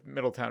do with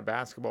Middletown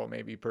basketball,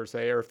 maybe per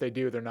se, or if they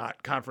do, they're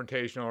not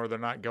confrontational or they're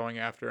not going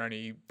after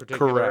any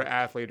particular Correct.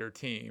 athlete or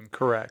team.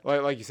 Correct.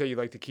 Like you say, you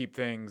like to keep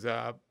things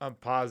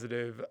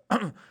positive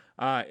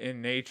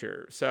in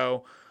nature.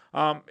 So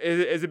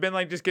has it been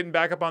like just getting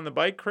back up on the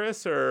bike,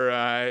 Chris, or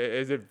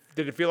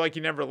did it feel like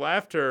you never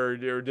left, or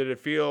did it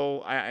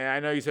feel?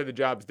 I know you said the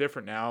job's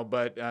different now,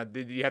 but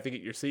did you have to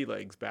get your sea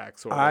legs back?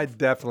 Sort of. I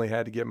definitely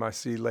had to get my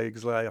sea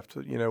legs left.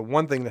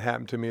 One thing that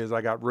happened to me is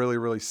I got really,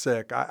 really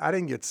sick. I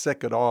didn't get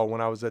sick at all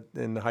when I was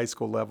in the high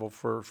school level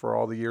for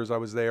all the years I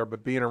was there,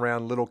 but being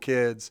around little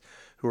kids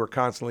who are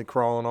constantly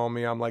crawling on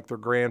me, I'm like their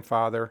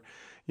grandfather.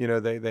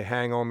 They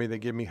hang on me, they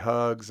give me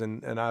hugs,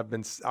 and I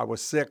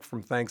was sick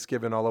from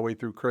Thanksgiving all the way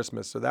through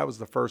Christmas. So that was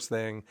the first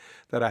thing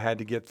that I had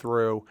to get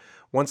through.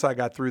 Once I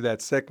got through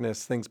that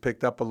sickness, things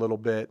picked up a little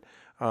bit.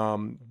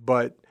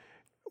 But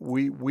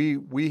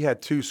we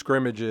had 2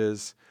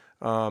 scrimmages,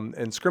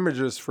 and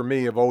scrimmages for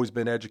me have always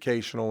been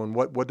educational. And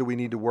what do we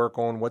need to work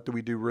on? What do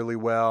we do really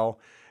well?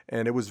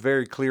 And it was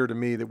very clear to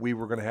me that we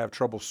were going to have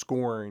trouble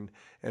scoring,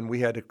 and we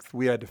had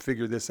to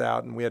figure this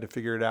out, and we had to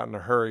figure it out in a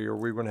hurry, or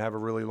we were going to have a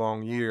really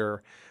long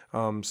year.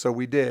 So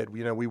we did.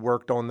 We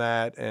worked on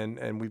that,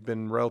 and we've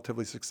been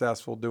relatively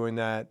successful doing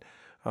that.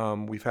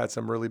 We've had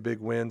some really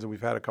big wins, and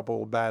we've had a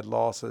couple of bad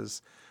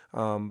losses.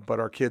 But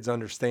our kids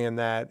understand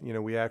that.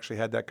 We actually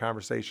had that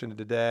conversation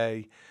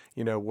today.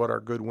 What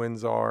our good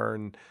wins are,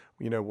 and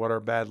what our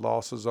bad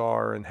losses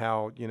are, and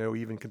how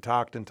even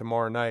Catoctin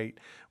tomorrow night,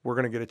 we're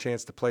going to get a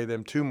chance to play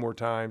them 2 more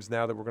times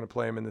now that we're going to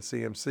play them in the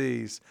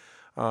CMCs.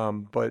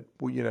 But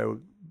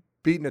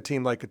beating a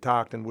team like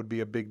Catoctin would be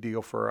a big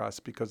deal for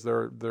us because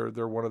they're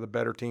one of the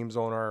better teams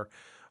on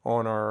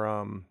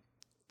our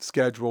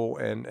schedule,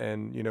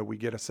 and we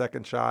get a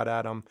second shot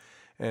at them,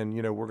 and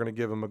we're going to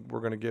give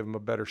them a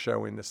better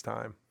showing this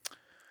time.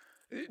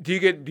 Do you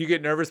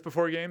get nervous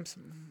before games?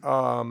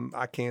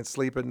 I can't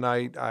sleep at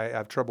night. I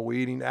have trouble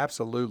eating.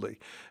 Absolutely.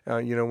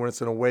 When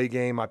it's an away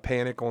game, I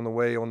panic on the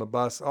way on the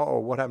bus. Oh,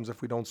 what happens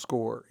if we don't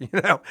score?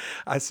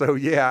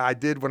 I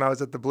did when I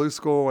was at the Blue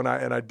School, and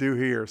I do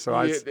here. So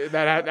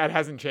that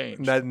hasn't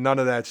changed. None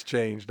of that's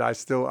changed. I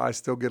still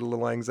get a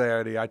little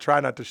anxiety. I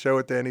try not to show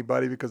it to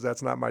anybody because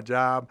that's not my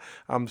job.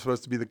 I'm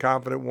supposed to be the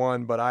confident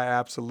one, but I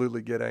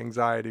absolutely get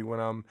anxiety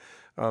when I'm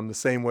the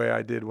same way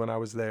I did when I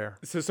was there.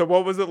 So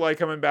what was it like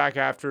coming back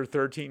after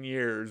 13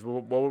 years?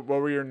 What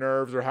were your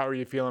nerves, or how were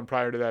you feeling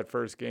prior to that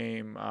first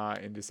game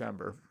in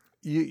December?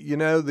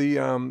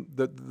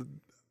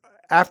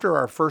 After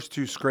our first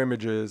two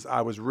scrimmages,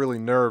 I was really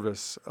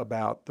nervous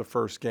about the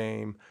first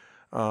game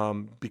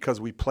because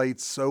we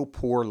played so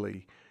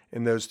poorly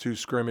in those two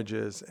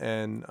scrimmages,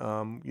 and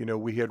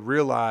we had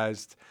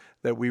realized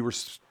that we were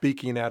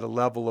speaking at a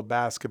level of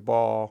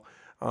basketball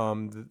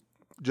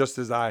just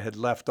as I had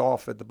left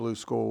off at the Blue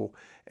School,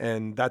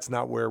 and that's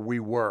not where we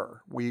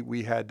were.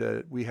 We had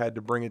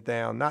to bring it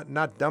down,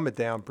 not dumb it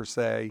down per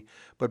se,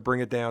 but bring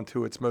it down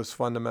to its most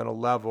fundamental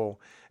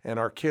level. And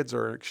our kids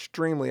are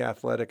extremely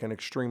athletic and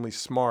extremely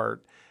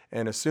smart,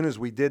 and as soon as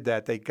we did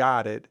that, they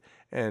got it,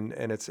 and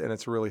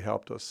it's really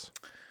helped us.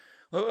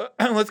 Well,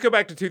 let's go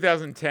back to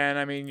 2010.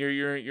 I mean,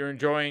 you're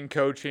enjoying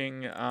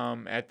coaching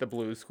at the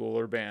Blue School,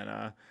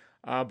 Urbana.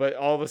 But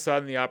all of a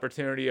sudden, the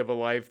opportunity of a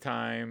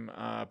lifetime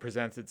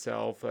presents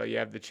itself. You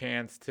have the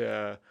chance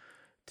to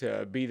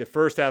be the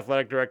first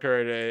athletic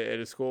director at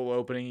a school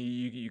opening.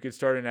 You could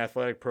start an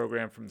athletic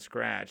program from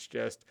scratch.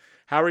 Just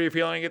how were you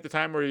feeling at the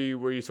time? Were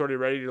you sort of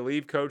ready to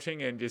leave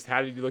coaching, and just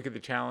how did you look at the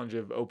challenge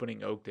of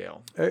opening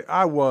Oakdale?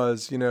 I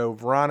was.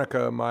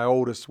 Veronica, my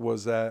oldest,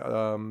 was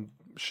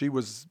she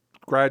was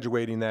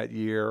graduating that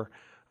year.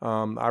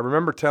 I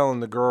remember telling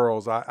the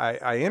girls,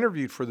 I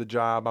interviewed for the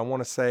job, I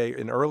want to say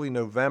in early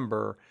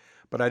November,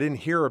 but I didn't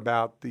hear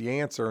about the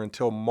answer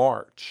until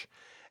March.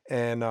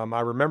 And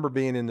I remember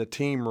being in the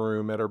team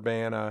room at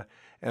Urbana,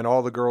 and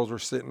all the girls were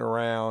sitting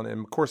around.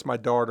 And, of course, my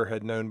daughter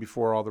had known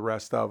before all the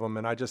rest of them.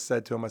 And I just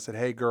said to them, I said,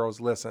 hey, girls,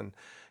 listen,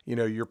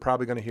 you're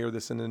probably going to hear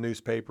this in the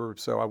newspaper,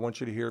 so I want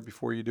you to hear it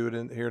before you hear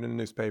it in the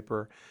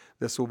newspaper.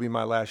 This will be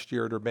my last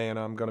year at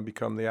Urbana. I'm going to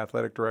become the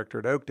athletic director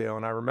at Oakdale.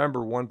 And I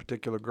remember one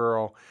particular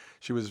girl,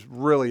 she was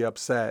really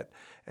upset,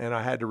 and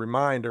I had to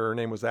remind her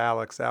name was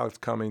Alex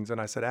Cummings,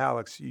 and I said,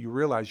 Alex, you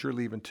realize you're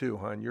leaving too,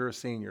 hon. You're a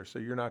senior, so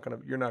you're not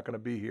gonna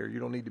be here. You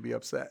don't need to be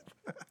upset.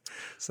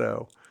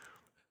 So.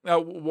 Now,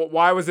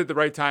 why was it the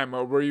right time?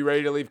 Or were you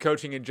ready to leave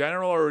coaching in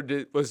general, or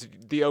was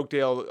the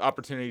Oakdale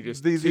opportunity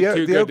just too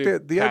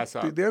good to pass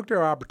up? The Oakdale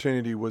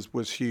opportunity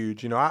was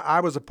huge. I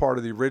was a part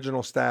of the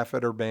original staff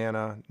at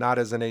Urbana, not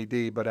as an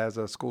AD, but as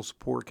a school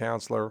support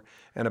counselor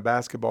and a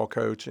basketball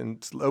coach.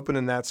 And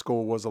opening that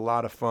school was a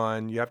lot of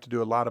fun. You have to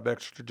do a lot of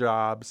extra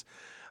jobs.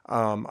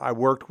 I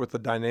worked with the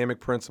dynamic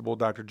principal,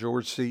 Dr.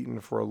 George Seaton,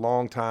 for a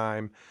long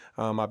time.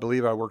 I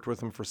believe I worked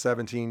with him for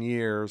 17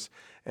 years,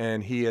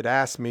 and he had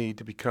asked me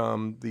to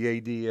become the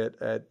AD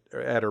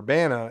at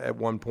Urbana at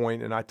one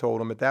point, and I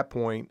told him at that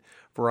point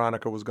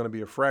Veronica was going to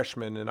be a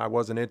freshman, and I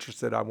wasn't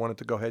interested. I wanted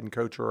to go ahead and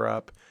coach her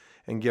up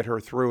and get her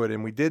through it,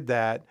 and we did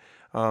that.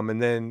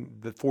 And then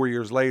 4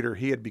 years later,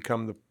 he had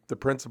become the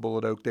principal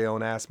at Oakdale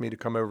and asked me to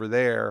come over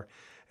there.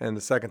 And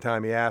the second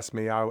time he asked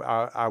me,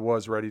 I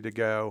was ready to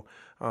go.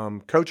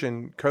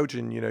 Coaching,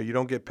 you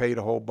don't get paid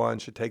a whole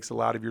bunch. It takes a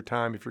lot of your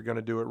time if you're going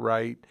to do it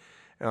right.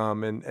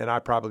 And I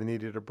probably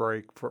needed a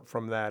break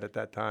from that at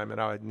that time. And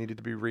I needed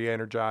to be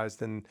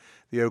re-energized. And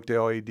the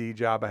Oakdale AD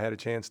job, I had a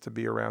chance to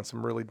be around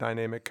some really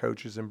dynamic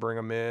coaches and bring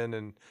them in.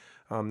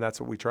 And that's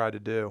what we tried to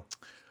do.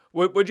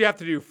 What would you have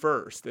to do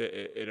first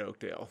at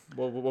Oakdale?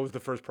 What was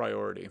the first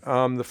priority?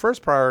 The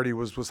first priority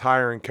was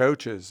hiring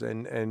coaches,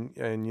 and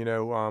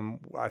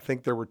I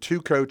think there were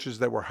two coaches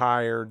that were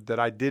hired that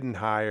I didn't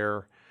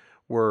hire.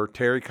 Were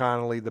Terry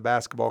Connolly, the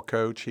basketball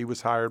coach. He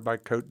was hired by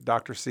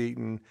Dr.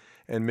 Seaton,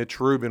 and Mitch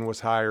Rubin was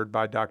hired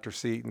by Dr.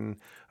 Seaton,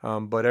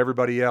 but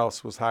everybody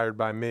else was hired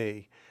by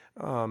me.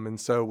 And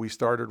so we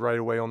started right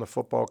away on the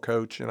football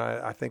coach, and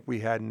I think we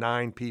had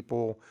 9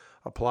 people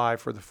apply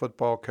for the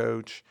football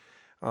coach.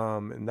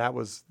 And that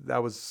was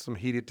some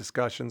heated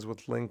discussions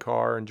with Lynn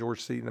Carr and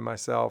George Seaton and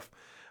myself.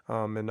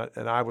 And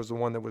I was the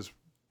one that was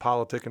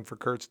politicking for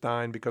Kurt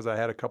Stein because I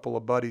had a couple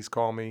of buddies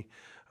call me,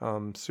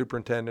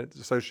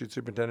 Associate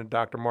Superintendent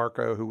Dr.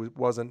 Marco, who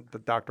wasn't the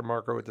Dr.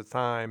 Marco at the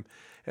time,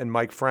 and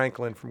Mike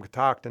Franklin from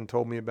Catoctin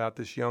told me about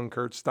this young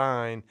Kurt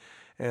Stein,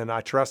 and I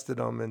trusted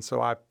him, and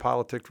so I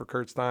politicked for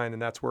Kurt Stein,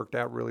 and that's worked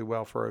out really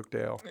well for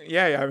Oakdale.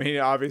 Yeah, I mean,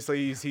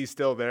 obviously he's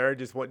still there,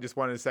 just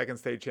won his second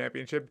state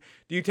championship.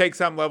 Do you take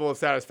some level of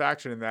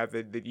satisfaction in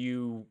that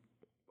you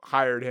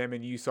hired him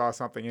and you saw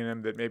something in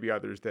him that maybe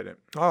others didn't?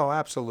 Oh,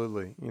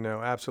 absolutely.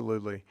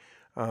 Absolutely.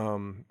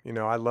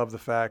 I love the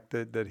fact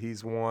that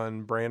he's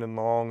one. Brandon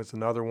Long is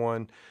another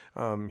one.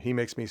 He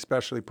makes me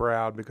especially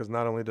proud because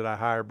not only did I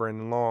hire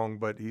Brandon Long,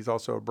 but he's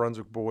also a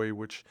Brunswick boy,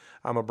 which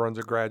I'm a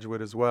Brunswick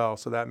graduate as well.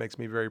 So that makes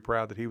me very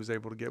proud that he was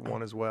able to get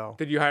one as well.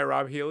 Did you hire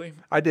Rob Healy?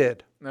 I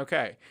did.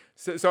 Okay.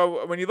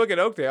 So when you look at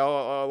Oakdale,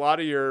 a lot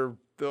of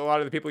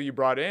the people you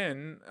brought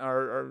in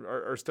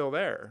are still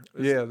there.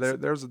 Yeah,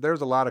 there's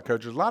a lot of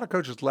coaches. A lot of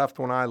coaches left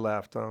when I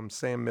left.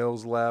 Sam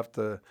Mills left.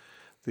 The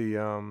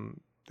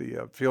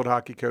field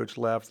hockey coach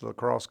left. The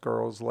lacrosse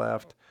girls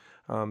left.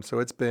 So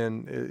it's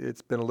been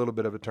a little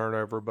bit of a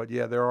turnover, but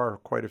yeah, there are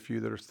quite a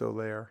few that are still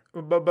there.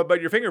 But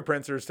your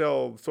fingerprints are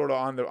still sort of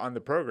on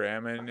the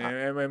program,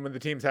 and when the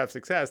teams have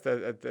success,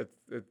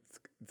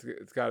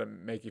 it's got to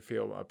make you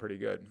feel pretty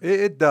good.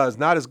 It does,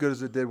 not as good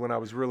as it did when I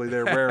was really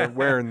there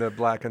wearing the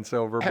black and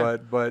silver,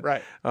 but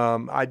right.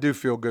 I do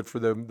feel good for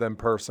them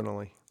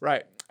personally.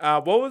 Right.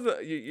 What was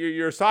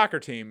your soccer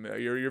team?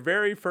 Your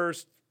very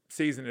first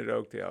season at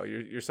Oakdale,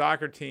 your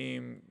soccer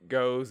team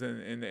goes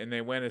and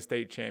they win a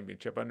state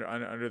championship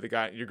under the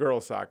guy, your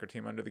girls soccer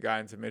team under the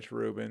guidance of Mitch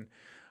Rubin.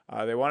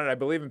 They won it, I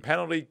believe, in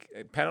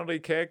penalty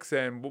kicks.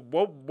 And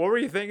what were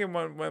you thinking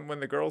when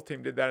the girls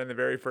team did that in the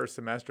very first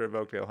semester of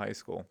Oakdale High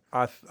School?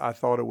 I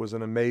thought it was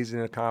an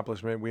amazing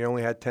accomplishment. We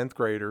only had 10th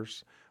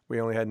graders. We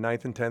only had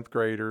 9th and 10th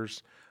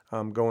graders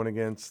going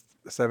against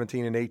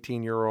 17 and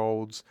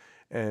 18-year-olds.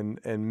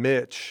 And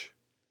Mitch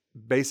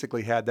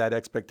basically had that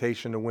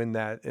expectation to win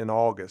that in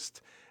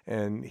August.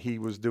 And he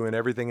was doing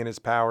everything in his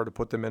power to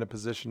put them in a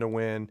position to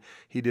win.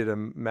 He did a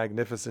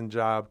magnificent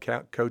job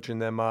coaching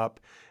them up.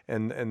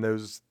 And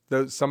those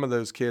some of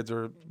those kids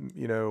are,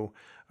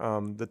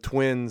 the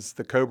twins,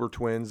 the Cobra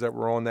twins that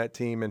were on that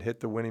team and hit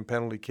the winning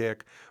penalty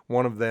kick.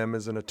 One of them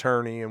is an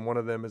attorney and one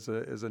of them is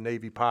a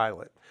Navy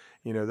pilot.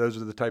 Those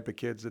are the type of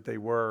kids that they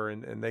were,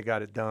 and they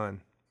got it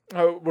done.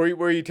 Oh,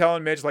 were you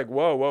telling Mitch like,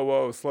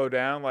 whoa, slow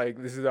down?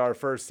 Like, this is our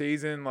first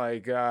season.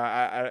 Like,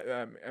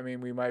 I mean,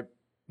 we might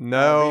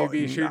no,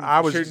 be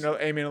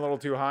aiming a little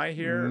too high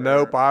here.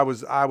 Nope, or? I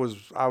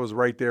was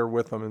right there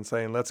with him and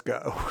saying, let's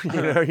go.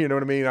 You know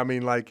what I mean? I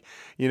mean, like,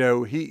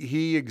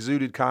 he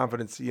exuded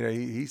confidence.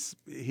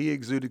 He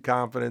exuded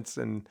confidence,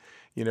 and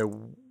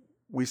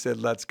we said,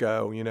 let's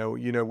go.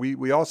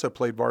 We also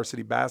played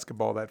varsity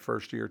basketball that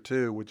first year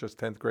too with just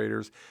 10th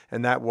graders,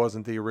 and that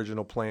wasn't the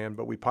original plan,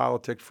 but we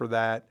politicked for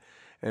that,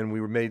 and we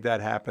made that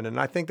happen. And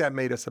I think that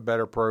made us a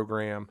better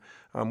program.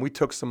 We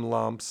took some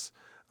lumps,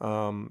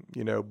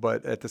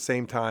 but at the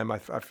same time, I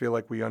feel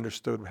like we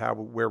understood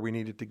where we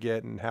needed to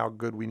get and how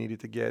good we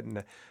needed to get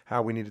and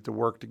how we needed to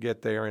work to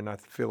get there, and I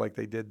feel like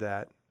they did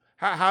that.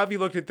 How have you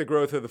looked at the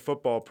growth of the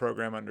football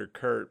program under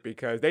Kurt?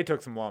 Because they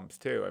took some lumps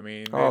too. I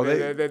mean,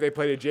 they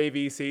played a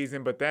JV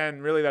season, but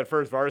then really that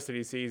first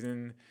varsity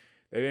season,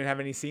 they didn't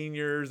have any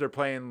seniors. They're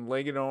playing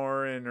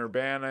Leganor and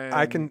Urbana.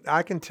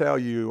 I can tell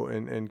you,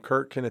 and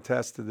Kurt can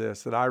attest to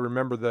this, that I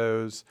remember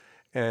those.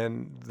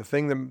 And the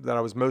thing that I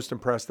was most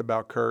impressed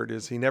about Kurt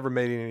is he never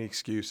made any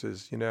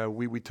excuses.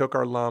 We took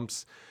our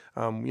lumps.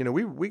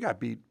 We got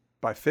beat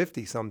by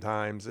 50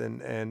 sometimes,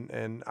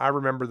 and I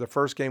remember the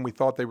first game we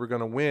thought they were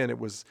going to win.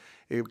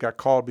 It got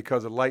called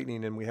because of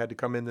lightning, and we had to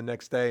come in the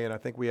next day, and I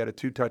think we had a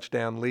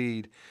 2-touchdown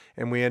lead,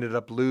 and we ended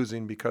up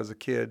losing because a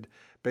kid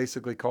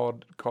basically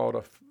called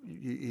there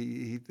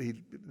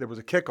was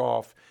a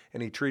kickoff,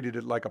 and he treated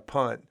it like a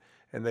punt,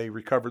 and they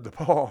recovered the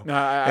ball. No,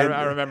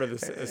 I remember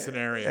this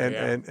scenario.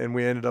 And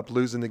we ended up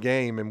losing the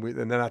game, and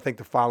then I think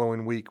the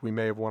following week we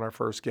may have won our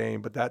first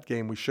game, but that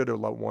game we should have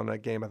won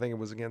that game. I think it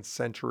was against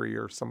Century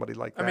or somebody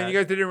like that. I mean, you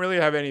guys didn't really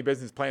have any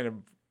business playing a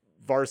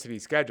varsity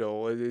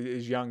schedule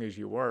as young as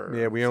you were.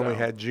 Yeah, we only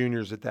had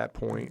juniors at that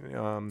point.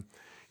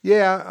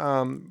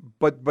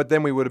 But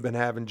then we would have been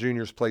having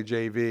juniors play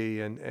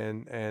JV,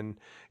 and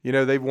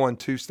they've won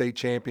 2 state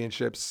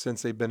championships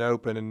since they've been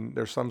open, and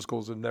there's some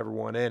schools that have never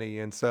won any,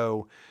 and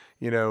so.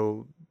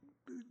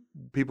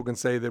 People can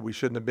say that we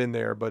shouldn't have been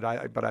there, but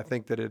I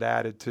think that it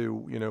added to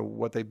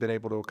what they've been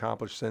able to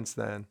accomplish since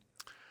then.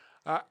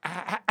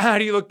 How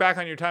do you look back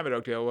on your time at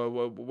Oakdale?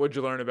 What'd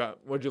you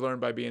learn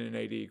by being an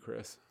AD,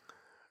 Chris?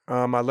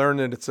 I learned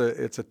that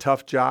it's a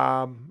tough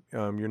job.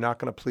 You're not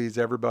going to please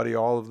everybody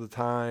all of the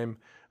time.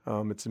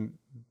 It's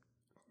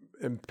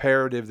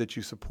imperative that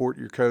you support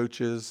your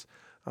coaches.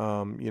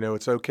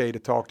 It's okay to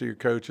talk to your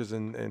coaches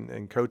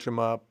and coach them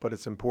up, but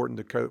it's important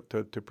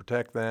to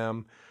protect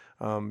them.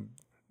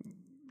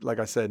 Like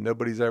I said, no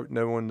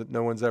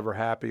one's ever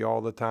happy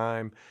all the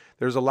time.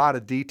 There's a lot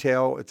of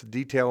detail. It's a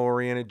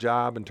detail-oriented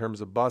job in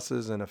terms of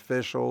buses and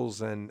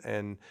officials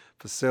and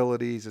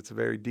facilities. It's a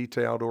very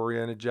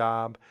detailed-oriented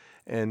job,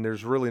 and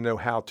there's really no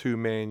how-to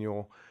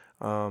manual.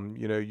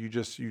 You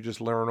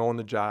just learn on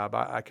the job.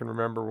 I can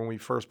remember when we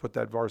first put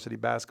that varsity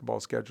basketball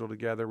schedule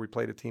together, we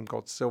played a team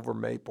called Silver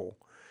Maple,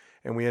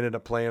 and we ended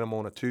up playing them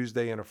on a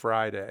Tuesday and a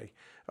Friday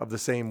of the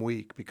same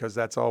week because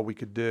that's all we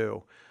could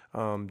do.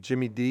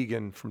 Jimmy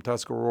Deegan from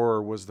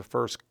Tuscarora was the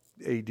first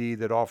AD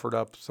that offered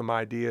up some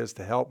ideas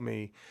to help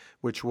me,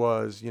 which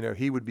was,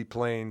 he would be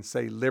playing,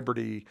 say,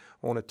 Liberty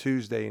on a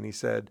Tuesday, and he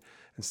said,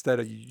 instead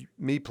of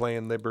me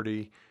playing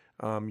Liberty,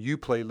 you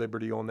play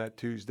Liberty on that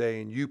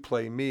Tuesday and you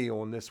play me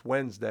on this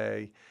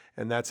Wednesday.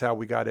 And that's how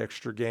we got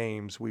extra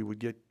games. We would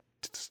get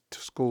to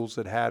schools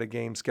that had a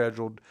game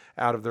scheduled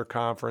out of their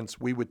conference.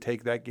 We would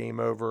take that game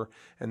over,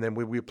 and then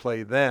we would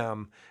play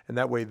them. And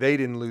that way they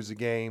didn't lose a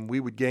game. We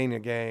would gain a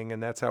game,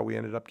 and that's how we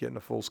ended up getting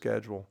a full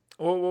schedule.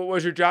 Well,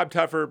 was your job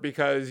tougher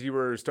because you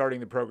were starting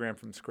the program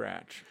from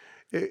scratch?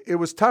 It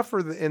was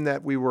tougher in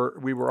that we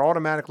were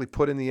automatically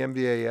put in the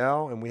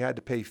MVAL and we had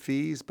to pay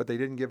fees, but they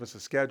didn't give us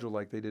a schedule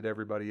like they did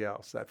everybody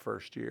else that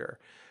first year.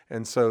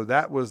 And so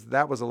that was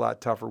a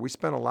lot tougher. We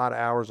spent a lot of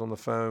hours on the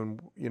phone.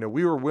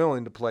 We were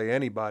willing to play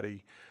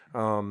anybody.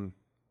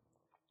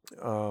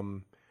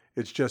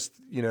 It's just,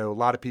 a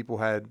lot of people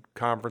had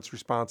conference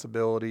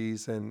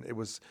responsibilities, and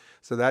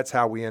so that's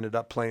how we ended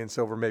up playing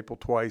Silver Maple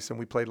twice, and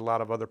we played a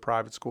lot of other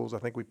private schools. I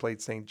think we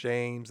played St.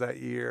 James that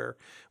year.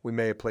 We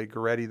may have played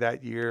Goretti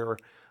that year,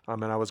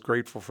 and I was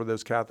grateful for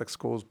those Catholic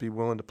schools be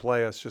willing to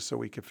play us just so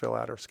we could fill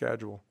out our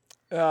schedule.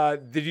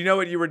 Did you know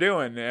what you were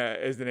doing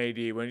as an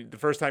AD when the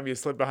first time you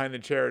slid behind the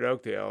chair at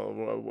Oakdale?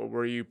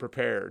 Were you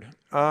prepared?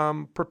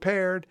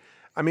 Prepared.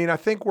 I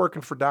think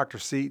working for Dr.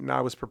 Seaton,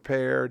 I was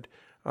prepared.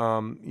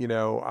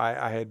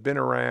 I had been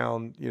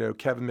around,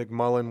 Kevin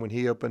McMullen when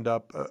he opened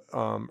up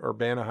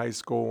Urbana High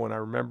School, and I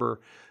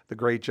remember the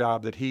great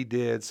job that he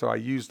did. So I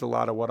used a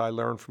lot of what I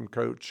learned from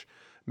Coach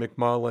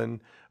McMullen.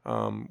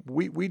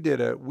 We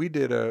did a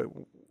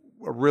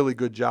really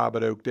good job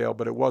at Oakdale,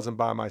 but it wasn't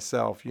by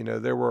myself.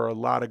 There were a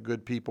lot of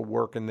good people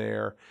working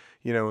there,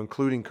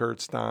 including Kurt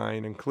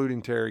Stein,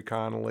 including Terry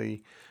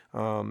Connolly,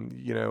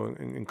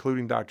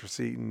 including Dr.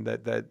 Seaton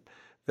that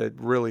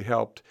really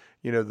helped.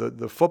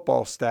 The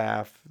football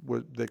staff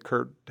that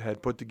Kurt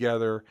had put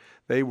together,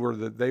 they were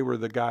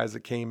the guys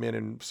that came in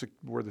and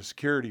were the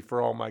security for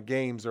all my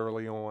games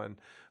early on.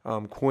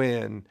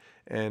 Quinn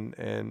and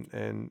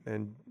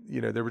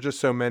there were just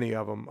so many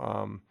of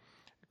them.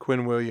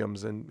 Quinn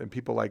Williams and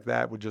people like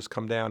that would just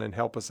come down and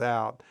help us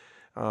out.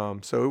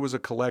 So it was a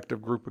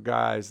collective group of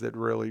guys that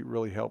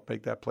really helped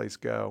make that place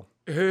go.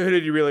 Who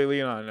did you really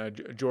lean on?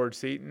 George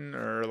Seaton,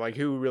 or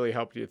who really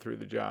helped you through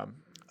the job?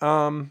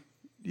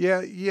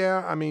 Yeah.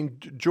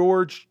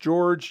 George,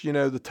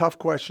 the tough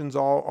questions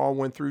all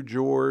went through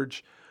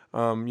George.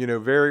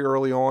 Very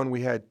early on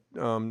we had,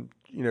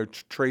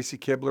 Tracy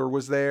Kibler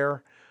was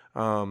there.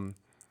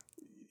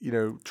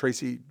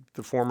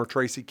 The former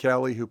Tracy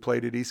Kelly, who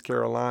played at East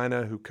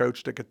Carolina, who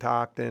coached at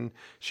Catoctin.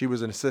 She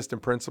was an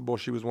assistant principal.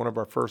 She was one of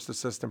our first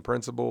assistant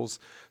principals.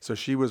 So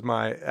she was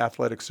my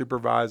athletic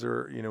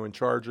supervisor, in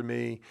charge of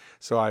me.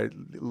 So I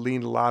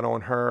leaned a lot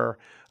on her.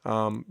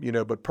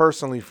 But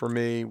personally for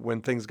me, when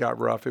things got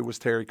rough, it was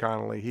Terry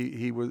Connolly.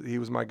 He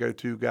was my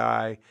go-to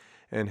guy,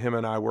 and him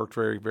and I worked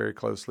very, very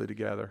closely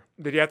together.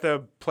 Did you have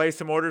to place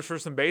some orders for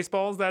some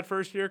baseballs that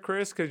first year,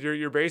 Chris? Because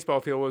your baseball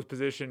field was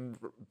positioned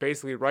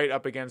basically right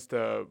up against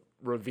a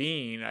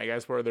ravine, I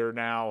guess, where there are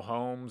now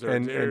homes.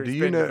 And do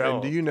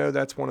you know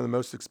that's one of the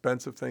most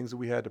expensive things that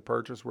we had to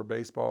purchase were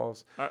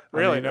baseballs?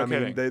 Really? No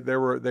kidding. They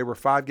were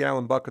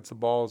 5-gallon buckets of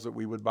balls that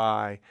we would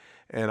buy.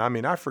 And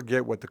I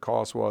forget what the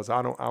cost was. I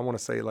want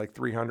to say like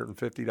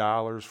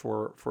 $350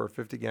 for a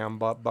 50-gallon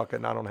bucket.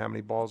 And I don't know how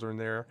many balls are in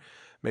there,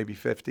 maybe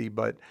 50,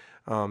 but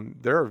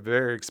they're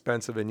very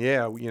expensive. And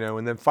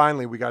and then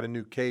finally we got a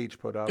new cage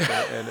put up.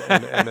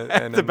 And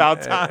it's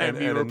about time,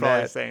 you were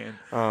probably saying.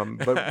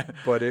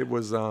 But it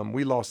was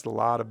we lost a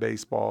lot of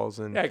baseballs,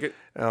 and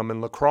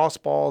lacrosse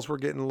balls were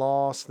getting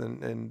lost,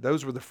 and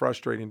those were the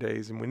frustrating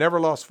days. And we never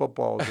lost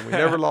footballs, and we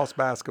never lost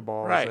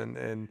basketballs,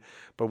 right.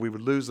 But we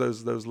would lose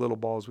those little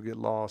balls would get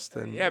lost.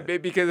 And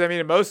because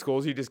in most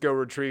schools you just go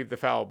retrieve the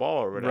foul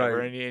ball or whatever,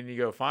 right. and you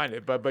go find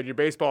it. But your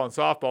baseball and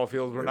softball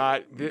fields were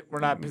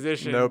not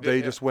positioned. Nope,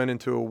 they just went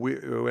into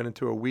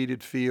a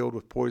weeded field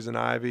with poison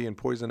ivy and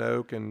poison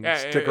oak and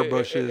sticker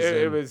bushes.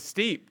 It was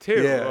steep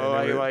too.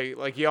 Yeah,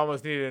 like you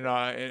almost needed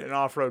an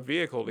off-road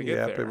vehicle to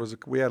get there.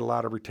 We had a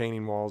lot of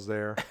retaining walls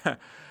there.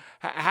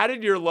 How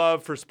did your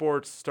love for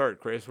sports start,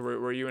 Chris?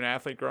 Were you an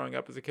athlete growing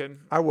up as a kid?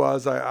 I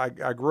was.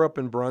 I grew up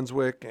in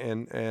Brunswick,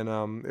 and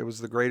it was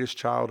the greatest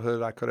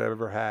childhood I could have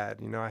ever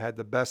had. I had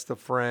the best of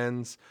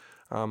friends.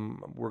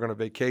 We're going to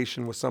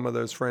vacation with some of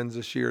those friends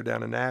this year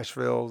down in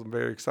Nashville. I'm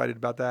very excited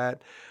about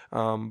that.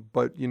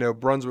 But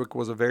Brunswick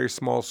was a very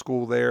small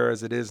school there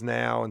as it is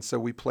now, and so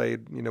we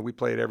played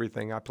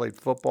everything. I played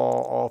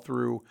football all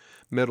through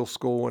middle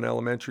school and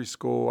elementary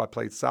school. I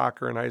played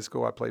soccer in high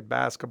school. I played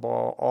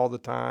basketball all the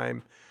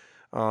time.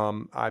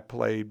 I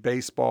played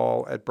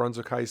baseball at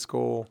Brunswick High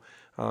School.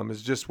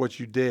 It's just what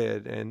you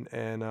did, and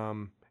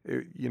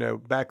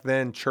back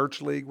then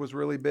Church League was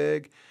really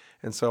big.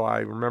 And so I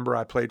remember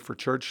I played for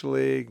Church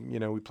League.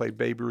 We played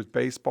Babe Ruth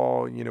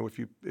baseball.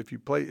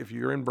 If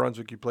you're in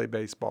Brunswick, you play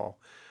baseball.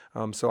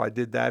 So I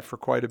did that for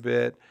quite a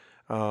bit.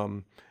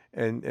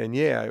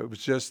 It was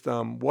just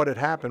what had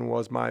happened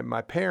was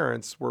my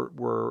parents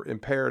were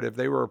imperative.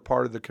 They were a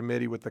part of the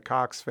committee with the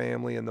Cox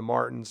family and the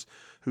Martins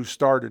who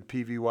started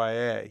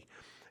PVYA,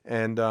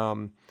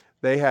 and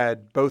they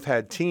both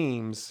had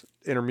teams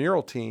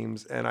intramural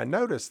teams, and I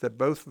noticed that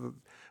both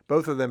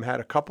of them had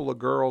a couple of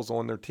girls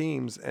on their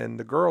teams, and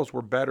the girls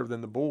were better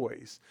than the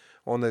boys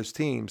on those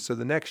teams. So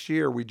the next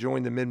year we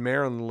joined the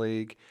Mid-Maryland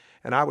League,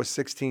 and I was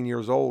 16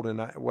 years old,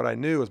 and what I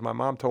knew is my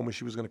mom told me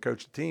she was going to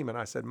coach the team, and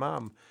I said,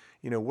 Mom,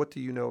 what do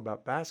you know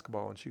about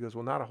basketball? And she goes,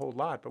 well, not a whole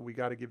lot, but we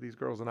got to give these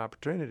girls an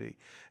opportunity.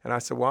 And I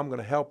said, well, I'm going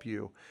to help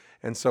you.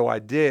 And so I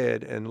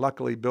did, and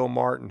luckily Bill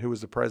Martin, who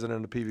was the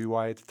president of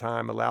PVY at the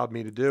time, allowed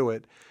me to do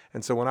it.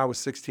 And so when I was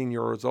 16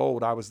 years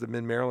old, I was the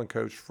Mid-Maryland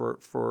coach for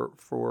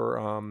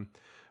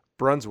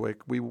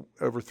Brunswick.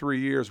 Over 3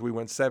 years, we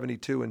went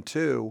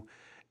 72-2,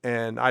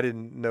 and I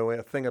didn't know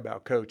a thing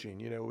about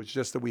coaching. It was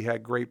just that we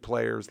had great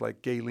players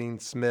like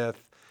Gayleen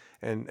Smith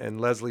and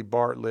Leslie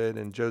Bartlett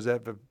and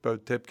Josette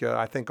Botipka.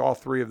 I think all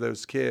three of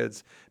those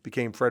kids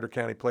became Frederick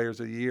County Players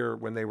of the Year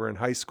when they were in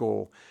high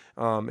school,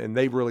 and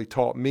they really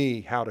taught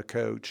me how to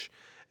coach.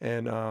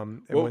 And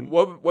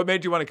what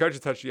made you want to coach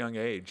at such a young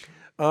age?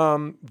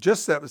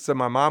 Just that, so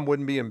my mom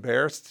wouldn't be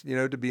embarrassed.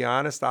 To be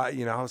honest,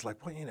 I was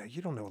like, well,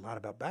 you don't know a lot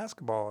about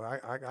basketball.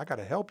 I got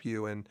to help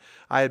you. And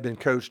I had been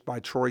coached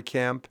by Troy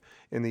Kemp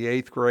in the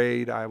 8th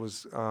grade. I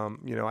was,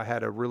 I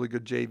had a really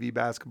good JV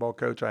basketball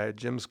coach. I had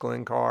Jim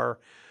Sklinkar,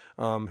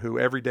 who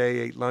every day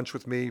ate lunch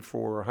with me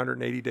for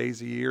 180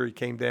 days a year. He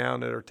came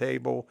down at our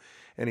table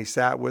and he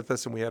sat with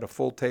us, and we had a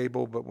full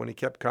table. But when he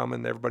kept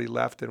coming, everybody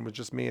left, and it was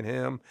just me and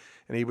him.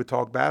 And he would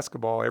talk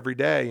basketball every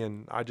day,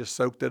 and I just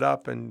soaked it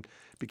up and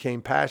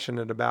became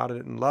passionate about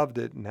it and loved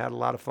it and had a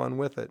lot of fun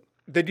with it.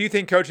 Did you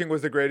think coaching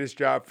was the greatest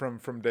job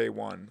from day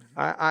one?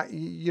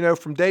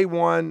 From day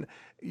one,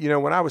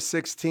 when I was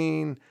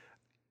 16,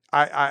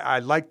 I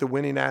liked the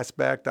winning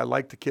aspect. I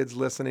liked the kids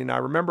listening. I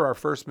remember our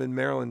first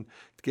Mid-Maryland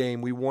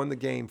game. We won the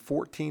game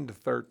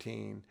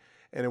 14-13,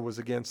 and it was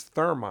against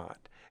Thurmont.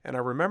 And I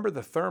remember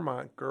the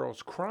Thurmont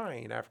girls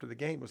crying after the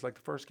game. It was like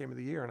the first game of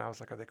the year. And I was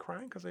like, are they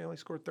crying because they only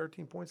scored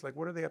 13 points? Like,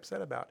 what are they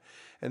upset about?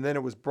 And then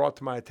it was brought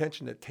to my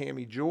attention that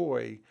Tammy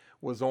Joy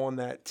was on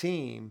that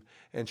team,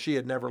 and she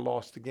had never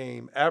lost a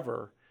game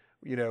ever,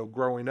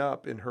 growing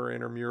up in her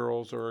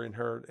intramurals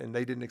and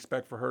they didn't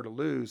expect for her to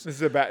lose. This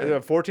is a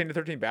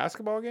 14-13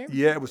 basketball game?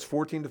 Yeah, it was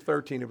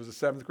 14-13. It was a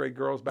 7th grade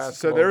girls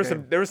basketball game.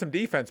 So there was some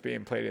defense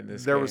being played in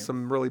this game. There was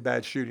some really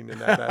bad shooting in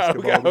that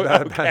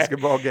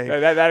basketball game.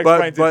 That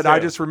explains but it too. I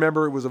just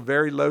remember it was a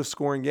very low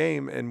scoring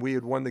game, and we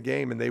had won the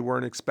game, and they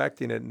weren't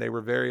expecting it, and they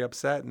were very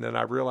upset. And then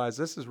I realized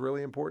this is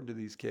really important to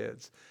these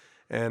kids.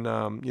 And,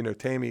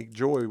 Tammy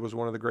Joy was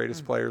one of the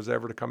greatest players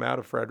ever to come out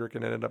of Frederick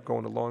and ended up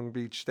going to Long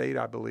Beach State,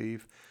 I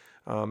believe.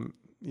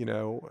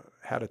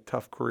 Had a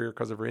tough career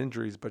because of her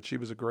injuries, but she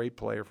was a great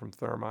player from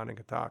Thurmont and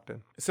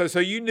Catoctin. So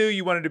you knew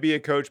you wanted to be a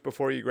coach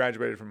before you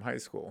graduated from high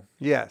school?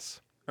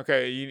 Yes.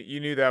 Okay, you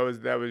knew that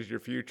was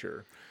your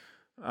future.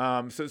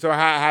 So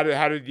how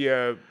did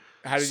you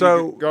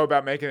go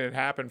about making it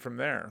happen from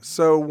there?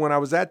 So when I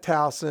was at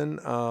Towson,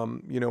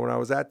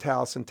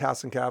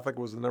 Towson Catholic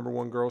was the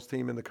 #1 girls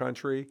team in the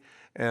country,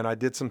 and I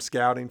did some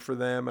scouting for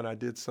them, and I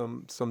did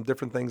some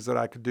different things that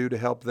I could do to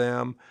help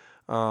them.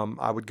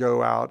 I would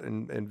go out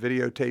and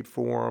videotape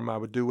for them. I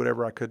would do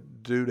whatever I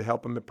could do to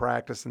help them in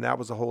practice, and that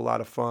was a whole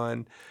lot of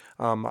fun.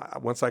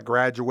 Once I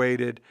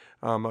graduated,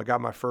 I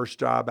got my first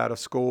job out of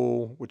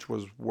school, which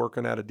was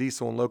working at a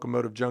diesel and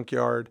locomotive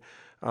junkyard.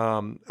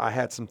 I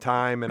had some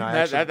time, and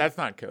that's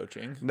not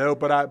coaching. No,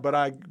 but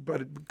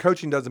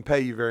coaching doesn't pay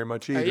you very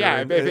much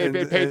either.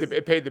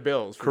 It paid the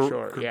bills for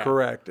sure. Yeah.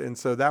 Correct, and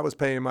so that was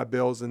paying my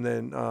bills. And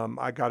then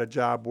I got a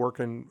job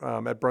working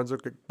at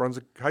Brunswick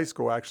High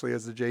School, actually,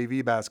 as the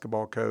JV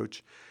basketball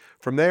coach.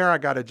 From there, I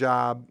got a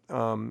job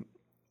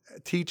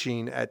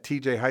teaching at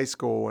TJ High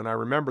School, and I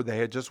remember they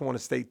had just won a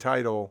state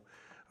title.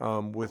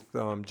 With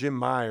Jim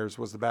Myers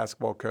was the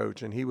basketball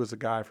coach, and he was a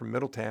guy from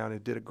Middletown who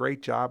did a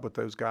great job with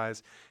those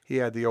guys. He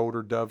had the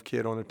older Dove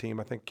kid on the team.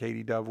 I think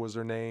Katie Dove was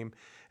her name,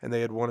 and they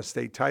had won a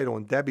state title,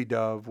 and Debbie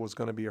Dove was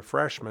going to be a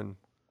freshman.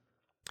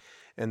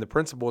 And the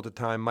principal at the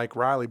time, Mike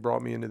Riley,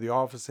 brought me into the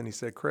office, and he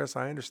said, Chris,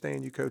 I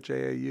understand you coach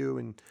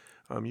AAU,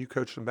 and you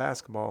coach some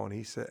basketball.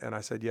 And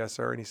I said, yes,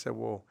 sir. And he said,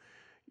 well,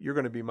 you're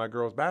going to be my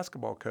girls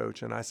basketball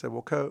coach. And I said,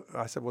 well,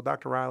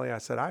 Dr. Riley,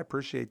 I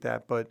appreciate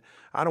that, but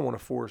I don't want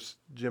to force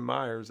Jim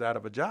Myers out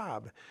of a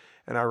job.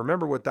 And I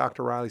remember what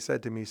Dr. Riley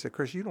said to me. He said,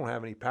 Chris, you don't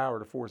have any power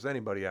to force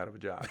anybody out of a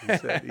job.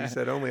 He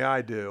said, only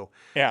I do.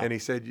 Yeah. And he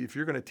said, if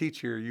you're going to teach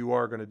here, you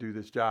are going to do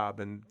this job.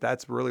 And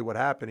that's really what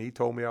happened. He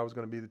told me I was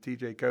going to be the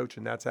TJ coach,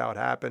 and that's how it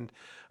happened.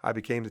 I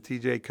became the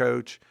TJ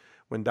coach.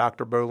 When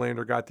Dr.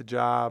 Bolander got the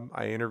job,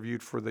 I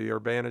interviewed for the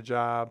Urbana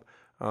job.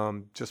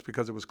 Just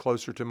because it was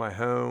closer to my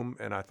home,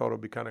 and I thought it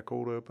would be kind of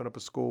cool to open up a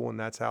school, and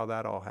that's how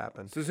that all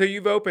happened. So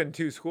you've opened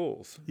 2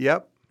 schools.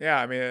 Yep. Yeah,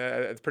 I mean,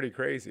 it's pretty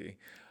crazy.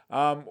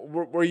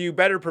 Were you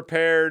better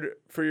prepared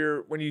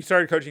when you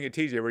started coaching at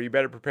TJ, were you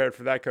better prepared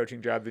for that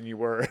coaching job than you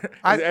were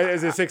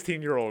as a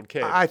 16-year-old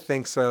kid? I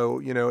think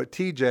so. At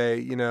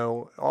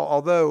TJ,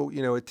 although,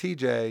 at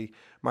TJ,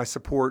 my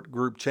support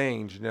group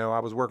changed. I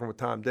was working with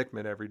Tom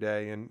Dickman every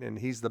day, and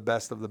he's the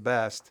best of the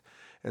best.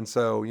 And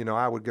so,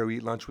 I would go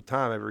eat lunch with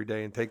Tom every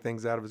day and take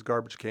things out of his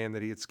garbage can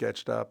that he had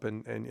sketched up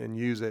and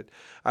use it.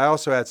 I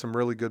also had some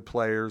really good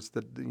players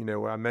that,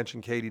 I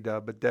mentioned Katie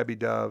Dove, but Debbie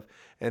Dove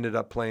ended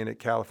up playing at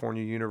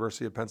California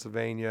University of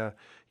Pennsylvania,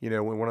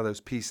 in one of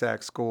those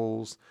PSAC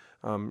schools.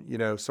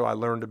 So I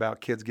learned about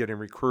kids getting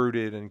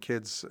recruited and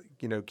kids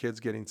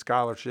getting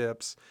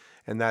scholarships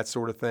and that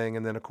sort of thing.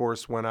 And then, of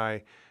course, when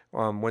I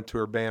went to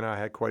Urbana, I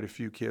had quite a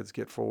few kids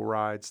get full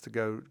rides to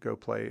go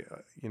play,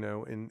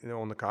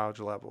 on the college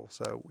level.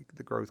 So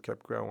the growth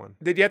kept growing.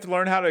 Did you have to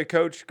learn how to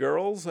coach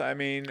girls? I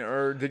mean,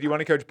 or did you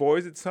want to coach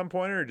boys at some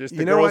point, or just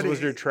the girls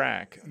was your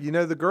track?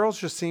 The girls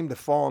just seemed to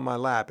fall in my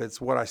lap.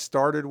 It's what I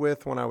started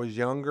with when I was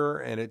younger,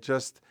 and it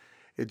just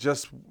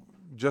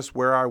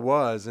where I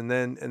was. And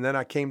then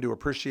I came to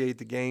appreciate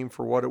the game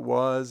for what it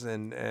was,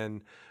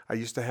 and I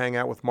used to hang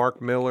out with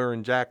Mark Miller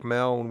and Jack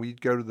Mell, and we'd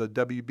go to the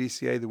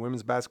WBCA, the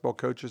Women's Basketball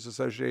Coaches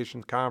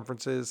Association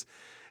conferences,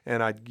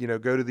 and I'd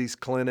go to these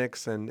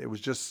clinics, and we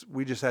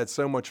just had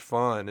so much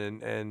fun,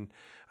 and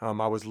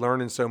I was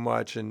learning so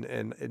much, and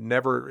it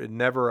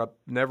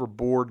never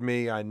bored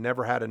me. I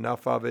never had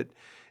enough of it.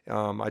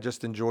 I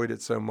just enjoyed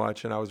it so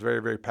much, and I was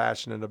very, very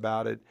passionate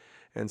about it,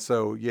 and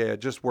so it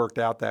just worked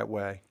out that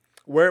way.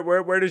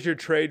 Where does your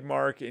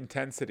trademark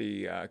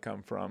intensity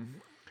come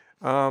from?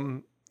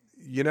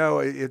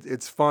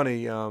 It's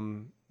funny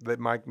that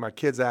my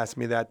kids asked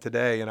me that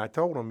today, and I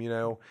told them,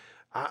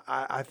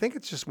 I think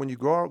it's just when you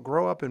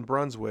grow up in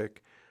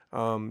Brunswick,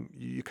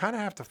 you kind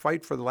of have to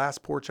fight for the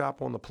last pork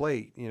chop on the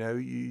plate.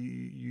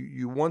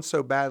 You want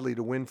so badly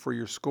to win for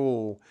your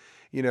school.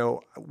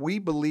 We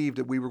believed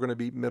that we were going to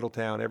beat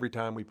Middletown every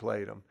time we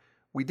played them.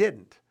 We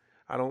didn't.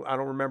 I don't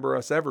remember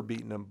us ever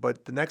beating them,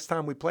 but the next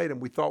time we played them,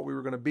 we thought we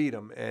were going to beat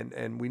them,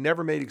 and we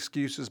never made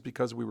excuses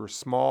because we were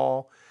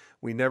small.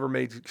 We never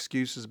made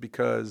excuses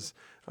because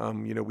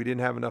we didn't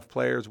have enough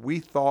players. We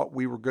thought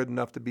we were good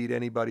enough to beat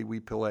anybody we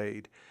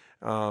played.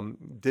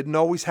 Didn't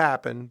always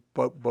happen,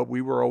 but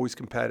we were always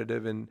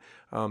competitive. And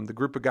the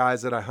group of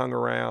guys that I hung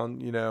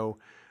around,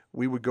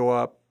 we would go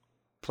up,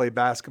 play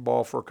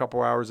basketball for a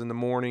couple hours in the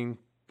morning,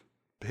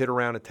 hit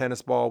around a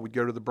tennis ball. We'd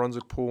go to the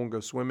Brunswick pool and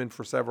go swimming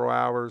for several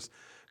hours,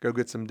 go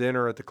get some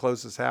dinner at the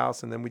closest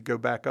house, and then we'd go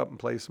back up and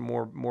play some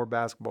more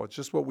basketball. It's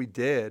just what we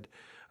did.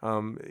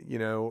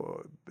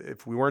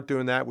 If we weren't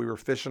doing that, we were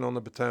fishing on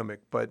the Potomac.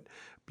 But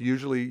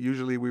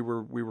usually we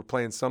were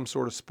playing some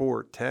sort of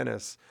sport,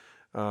 tennis,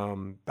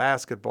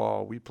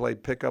 basketball. We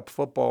played pickup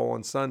football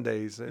on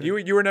Sundays. You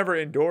were never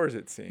indoors,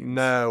 it seems.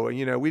 No,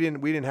 we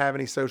didn't have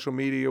any social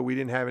media. We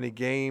didn't have any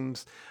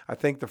games. I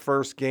think the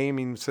first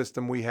gaming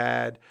system we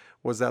had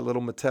was that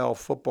little Mattel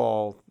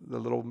football, the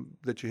little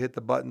that you hit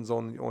the buttons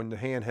on the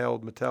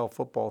handheld Mattel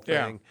football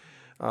thing,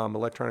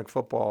 electronic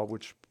football,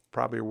 which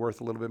probably are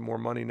worth a little bit more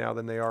money now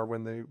than they are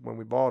when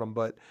we bought them.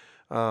 But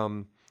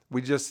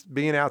we just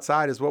being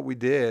outside is what we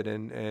did,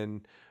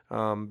 and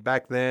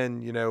back then,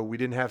 we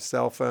didn't have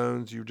cell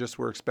phones. You just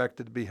were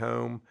expected to be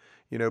home,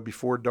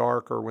 before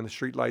dark or when the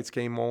street lights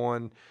came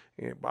on.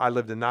 I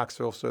lived in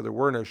Knoxville, so there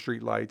were no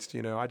street lights.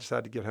 I just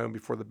had to get home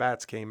before the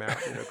bats came out,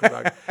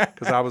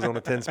 because I was on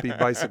a 10-speed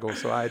bicycle,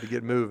 so I had to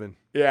get moving.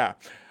 Yeah.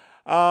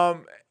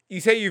 You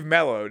say you've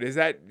mellowed. Does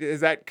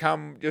that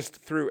come just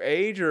through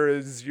age, or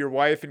is your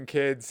wife and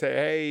kids say,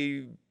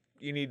 hey,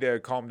 you need to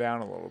calm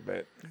down a little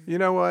bit? You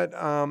know what?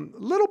 A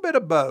little bit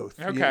of both.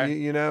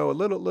 Okay. A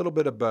little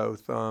bit of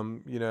both.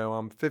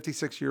 I'm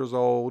 56 years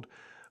old.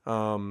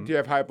 Do you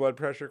have high blood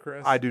pressure,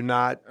 Chris? I do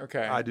not.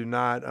 Okay. I do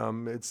not.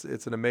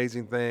 It's an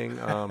amazing thing.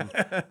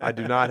 I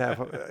do not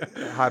have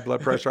high blood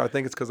pressure. I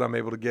think it's because I'm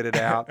able to get it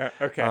out.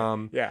 Okay.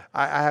 Yeah.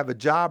 I have a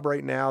job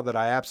right now that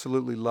I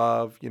absolutely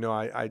love.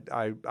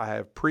 I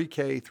have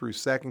pre-K through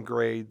second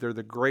grade. They're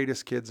the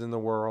greatest kids in the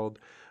world.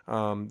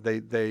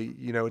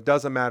 It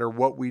doesn't matter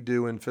what we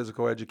do in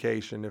physical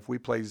education. If we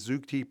play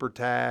Zookeeper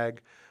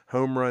tag,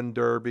 home run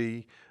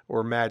derby,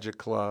 or Magic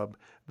Club,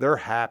 they're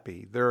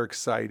happy. They're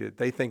excited.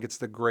 They think it's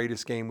the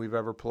greatest game we've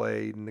ever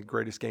played and the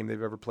greatest game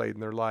they've ever played in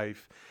their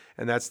life.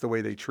 And that's the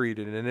way they treat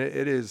it. And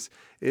it is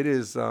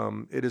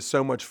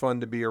so much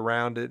fun to be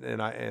around it.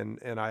 And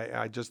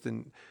I just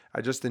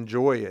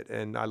enjoy it.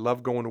 And I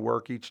love going to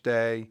work each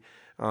day.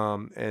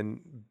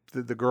 And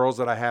the girls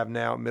that I have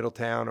now at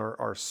Middletown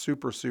are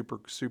super, super,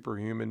 super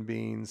human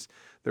beings.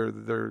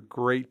 They're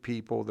great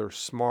people. They're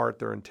smart.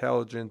 They're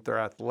intelligent. They're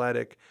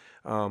athletic.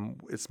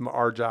 It's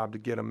our job to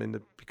get them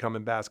into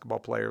becoming basketball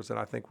players, and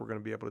I think we're going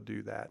to be able to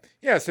do that.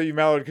 Yeah, so you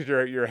mellowed because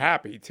you're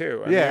happy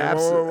too. When you're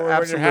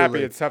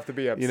happy, it's tough to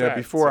be upset.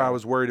 Before I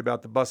was worried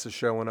about the buses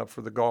showing up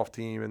for the golf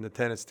team and the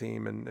tennis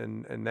team,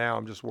 and now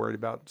I'm just worried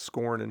about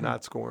scoring and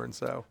not scoring.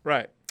 So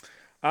right.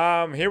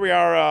 Here we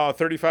are,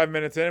 35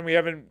 minutes in. We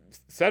haven't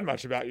said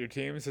much about your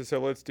team, so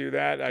let's do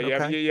that.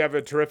 Okay. You have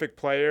a terrific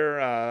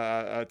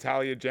player,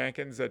 Talia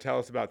Jenkins. Tell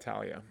us about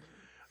Talia.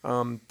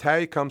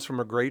 Talia comes from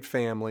a great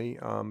family,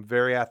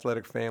 very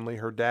athletic family.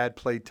 Her dad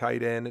played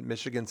tight end at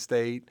Michigan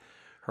State.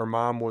 Her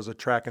mom was a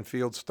track and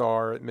field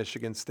star at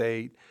Michigan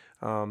State.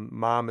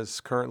 Mom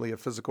is currently a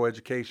physical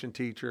education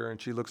teacher,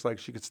 and she looks like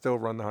she could still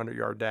run the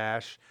 100-yard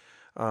dash.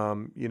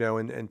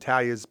 And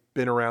Talia's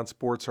been around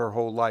sports her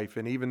whole life.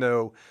 And even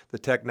though the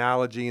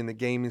technology and the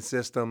gaming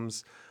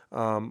systems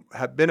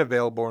have been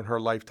available in her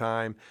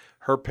lifetime,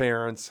 her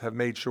parents have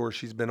made sure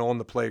she's been on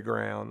the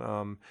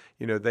playground.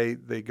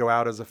 They go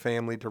out as a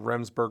family to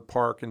Remsburg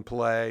Park and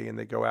play, and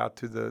they go out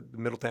to the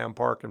Middletown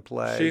Park and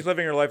play. She's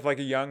living her life like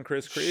a young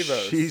Chris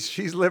Krivos.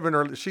 She's living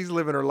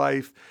her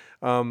life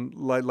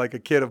like a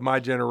kid of my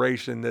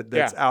generation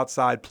that's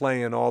outside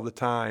playing all the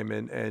time,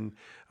 and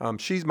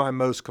she's my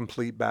most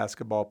complete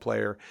basketball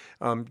player.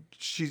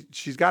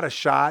 She's got a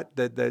shot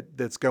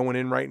that's going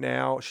in right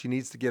now. She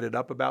needs to get it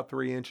up about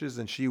 3 inches,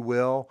 and she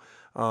will.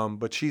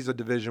 But she's a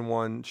Division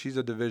I. She's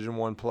a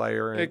Division I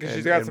player, and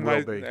she's got some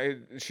nice. Be.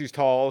 She's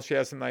tall. She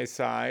has some nice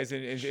size,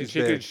 and she big.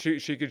 could shoot.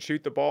 She could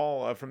shoot the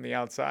ball from the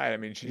outside. I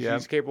mean,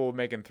 she's capable of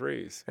making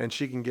threes. And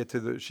she can get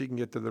to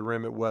the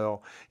rim at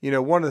will.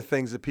 One of the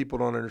things that people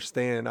don't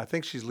understand, I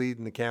think she's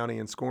leading the county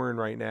in scoring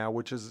right now,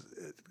 which is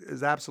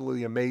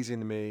absolutely amazing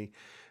to me.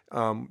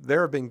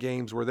 There have been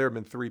games where there have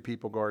been 3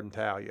 people guarding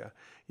Talia.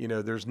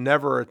 There's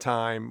never a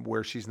time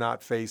where she's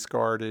not face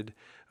guarded.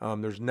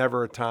 There's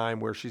never a time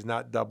where she's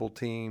not double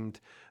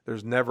teamed.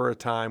 There's never a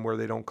time where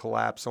they don't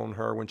collapse on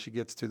her when she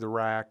gets to the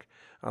rack.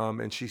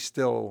 And she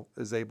still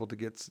is able to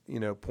get,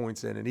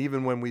 points in. And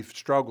even when we've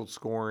struggled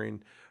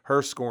scoring,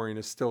 her scoring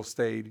has still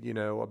stayed,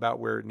 about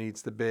where it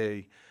needs to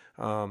be.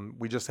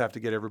 We just have to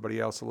get everybody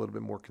else a little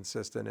bit more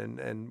consistent.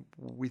 And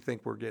we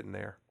think we're getting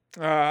there.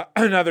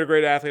 Another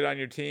great athlete on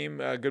your team,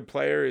 good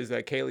player, is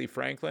Kaylee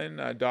Franklin,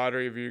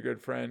 daughter of your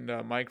good friend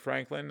Mike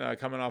Franklin,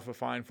 coming off a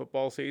fine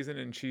football season,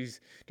 and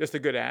she's just a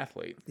good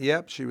athlete.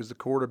 Yep, she was the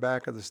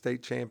quarterback of the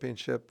state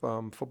championship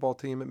football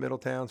team at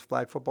Middletown,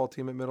 flag football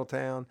team at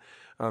Middletown.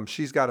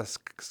 She's got a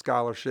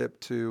scholarship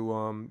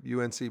to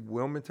UNC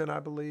Wilmington, I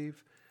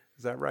believe.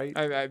 Is that right?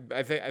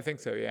 I think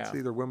so, yeah. It's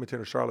either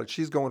Wilmington or Charlotte.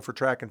 She's going for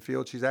track and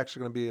field. She's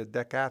actually going to be a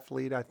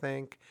decathlete, I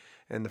think.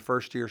 And the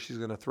first year she's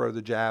going to throw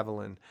the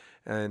javelin.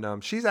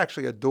 And she's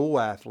actually a dual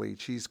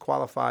athlete. She's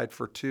qualified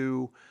for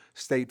 2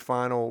 state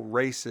final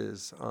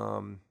races.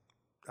 I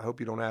hope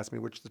you don't ask me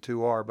which the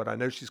 2 are, but I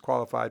know she's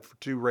qualified for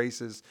 2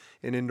 races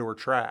in indoor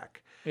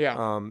track.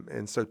 Yeah.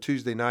 And so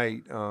Tuesday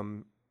night,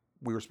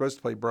 we were supposed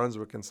to play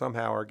Brunswick, and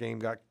somehow our game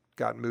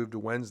got moved to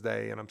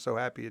Wednesday, and I'm so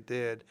happy it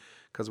did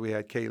because we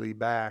had Kaylee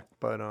back.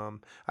 But I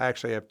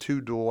actually have 2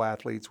 dual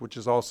athletes, which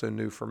is also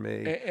new for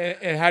me.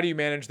 And how do you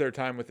manage their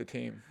time with the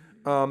team?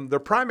 Their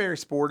primary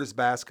sport is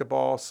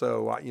basketball,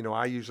 so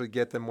I usually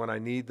get them when I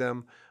need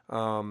them.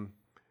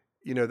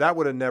 That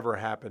would have never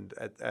happened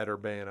at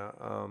Urbana.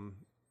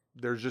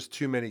 There's just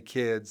too many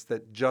kids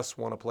that just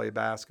want to play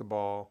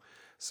basketball.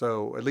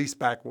 So at least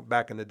back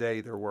in the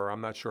day there were.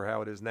 I'm not sure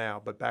how it is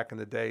now, but back in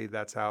the day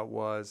that's how it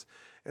was.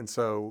 And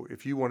so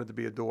if you wanted to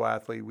be a dual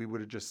athlete, we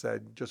would have just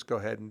said, just go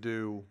ahead and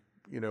do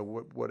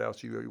what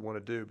else you want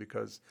to do,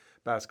 because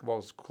basketball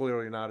is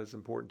clearly not as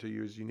important to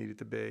you as you need it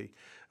to be.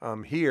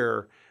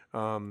 Here,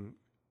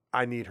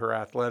 I need her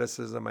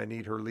athleticism, I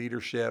need her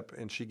leadership,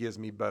 and she gives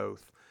me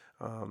both.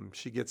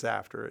 She gets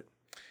after it.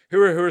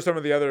 Who are some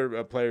of the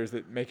other players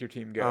that make your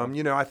team go?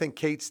 I think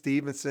Kate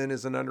Stevenson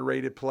is an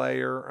underrated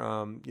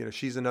player.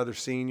 She's another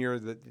senior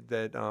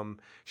that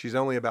she's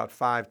only about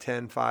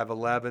 5'10",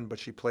 5'11", but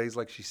she plays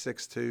like she's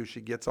 6'2".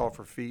 She gets off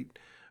her feet.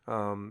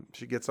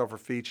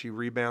 She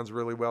rebounds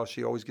really well.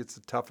 She always gets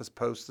the toughest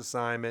post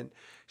assignment.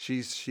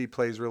 She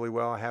plays really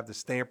well. I have the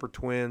Stamper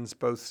twins,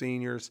 both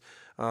seniors.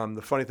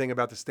 The funny thing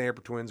about the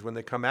Stamper twins, when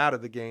they come out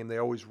of the game, they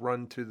always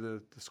run to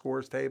the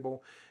scores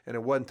table. And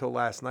it wasn't until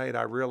last night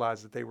I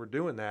realized that they were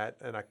doing that,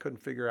 and I couldn't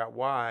figure out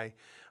why.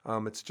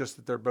 It's just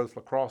that they're both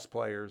lacrosse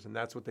players, and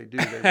that's what they do.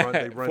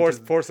 They run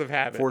force of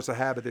habit. Force of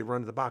habit. They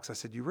run to the box. I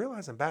said, you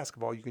realize in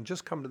basketball you can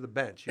just come to the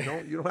bench. You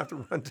don't have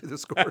to run to the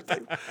scores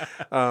table.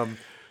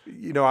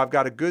 I've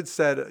got a good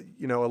set.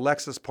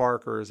 Alexis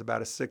Parker is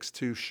about a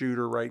 6'2"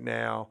 shooter right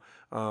now.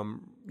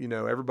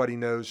 Everybody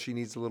knows she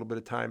needs a little bit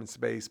of time and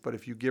space, but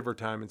if you give her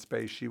time and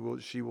space, she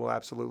will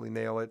absolutely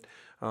nail it.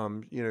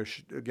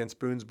 Against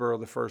Boonesboro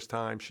the first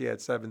time, she had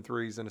 7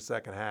 threes in the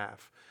second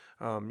half.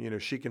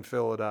 She can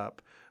fill it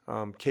up.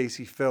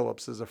 Casey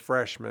Phillips is a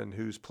freshman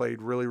who's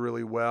played really,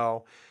 really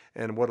well.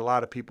 And what a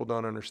lot of people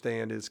don't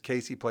understand is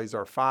Casey plays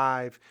our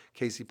 5,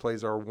 Casey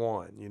plays our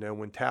 1.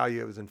 When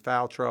Talia is in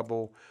foul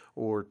trouble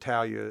or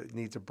Talia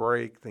needs a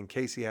break, then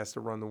Casey has to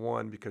run the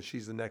 1 because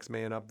she's the next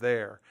man up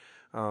there.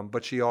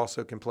 But she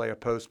also can play a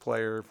post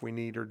player if we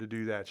need her to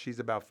do that. She's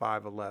about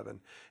 5'11",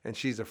 and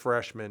she's a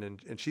freshman,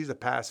 and she's a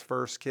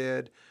pass-first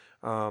kid.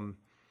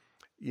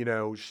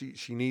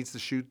 She needs to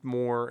shoot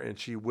more, and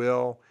she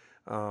will.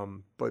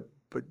 But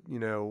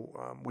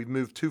we've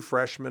moved 2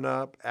 freshmen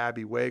up,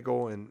 Abby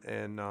Wagle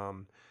and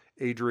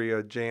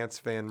Adria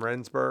Jantz Van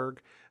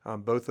Rensburg.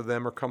 Both of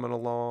them are coming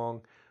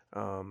along.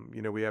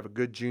 We have a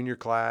good junior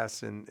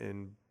class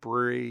in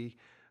Bree,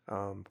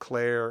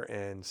 Claire,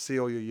 and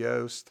Celia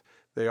Yost.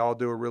 They all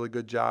do a really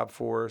good job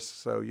for us.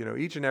 So,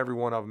 each and every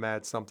one of them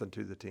adds something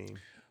to the team.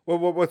 Well,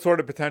 what sort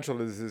of potential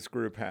does this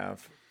group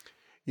have?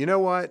 You know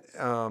what?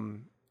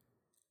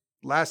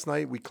 Last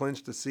night we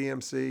clinched the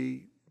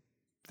CMC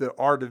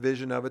our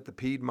division of it, the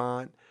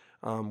Piedmont.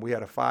 We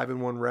had a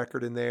 5-1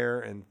 record in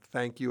there, and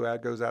thank you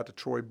goes out to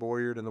Troy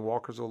Boyard and the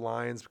Walkersville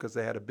Lions because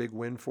they had a big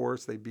win for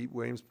us. They beat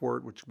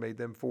Williamsport, which made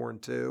them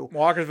 4-2.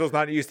 Walkersville's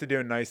not used to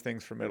doing nice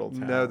things for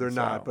Middletown. No, they're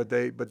not, but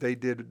they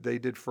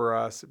did for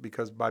us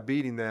because by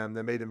beating them,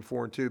 they made them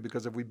 4-2.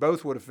 Because if we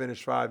both would have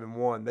finished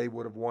 5-1, they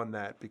would have won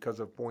that because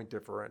of point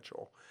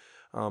differential.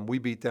 We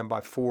beat them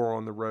by 4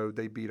 on the road.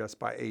 They beat us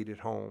by 8 at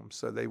home,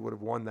 so they would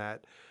have won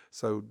that.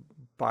 So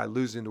by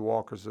losing to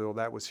Walkersville,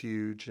 that was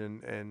huge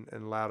and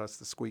allowed us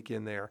to squeak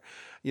in there.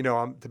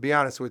 To be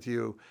honest with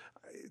you,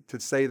 to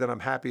say that I'm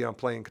happy I'm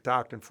playing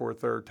Catoctin for a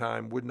third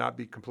time would not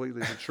be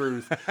completely the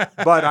truth.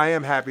 But I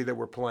am happy that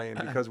we're playing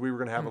because we were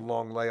going to have a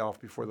long layoff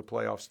before the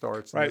playoff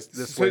starts. Right.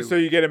 So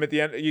you get him at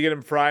the end. You get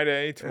him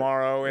Friday,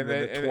 tomorrow, and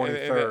then the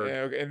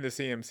 23rd in the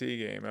CMC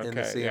game. Okay. In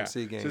the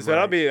CMC game. So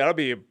right. that'll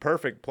be a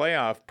perfect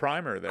playoff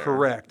primer there.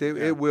 Correct.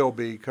 It will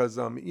be because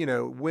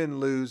win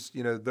lose.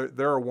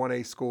 They're a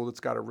 1A school that's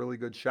got a really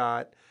good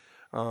shot.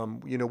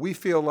 We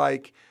feel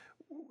like.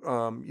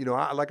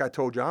 Like I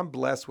told you, I'm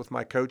blessed with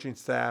my coaching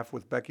staff,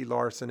 with Becky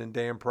Larson and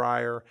Dan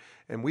Pryor,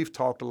 and we've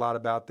talked a lot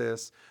about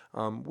this.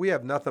 We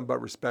have nothing but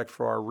respect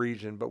for our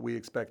region, but we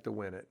expect to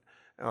win it.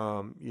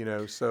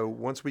 So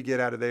once we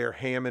get out of there,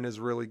 Hammond is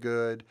really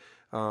good.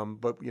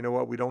 But you know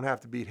what? We don't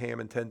have to beat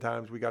Hammond 10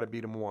 times. We got to beat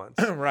them once.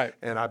 Right.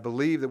 And I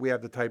believe that we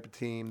have the type of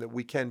team that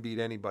we can beat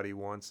anybody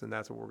once, and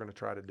that's what we're going to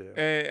try to do.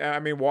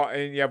 And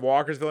you have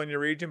Walkersville in your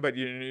region, but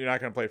you're not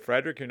going to play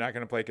Frederick. You're not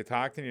going to play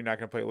Catoctin. You're not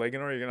going to play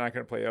Linganore. You're not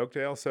going to play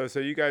Oakdale. So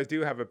you guys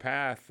do have a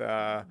path,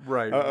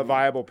 right, a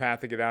viable path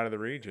to get out of the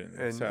region.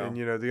 And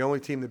the only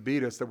team that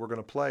beat us that we're going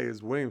to play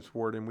is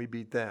Williamsport, and we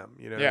beat them.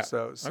 Yeah.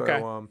 So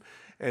okay.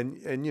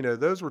 And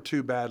those were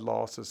 2 bad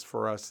losses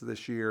for us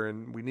this year,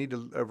 and we need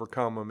to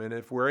overcome them. And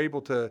if we're able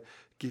to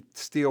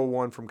steal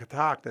one from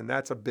Catoctin,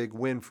 that's a big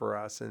win for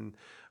us. And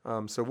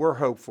so we're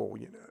hopeful.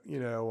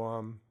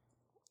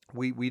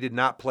 We did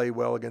not play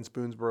well against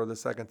Boonesboro the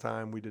second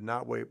time. We did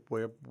not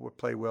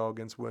play well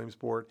against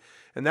Williamsport,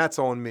 and that's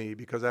on me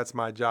because that's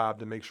my job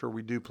to make sure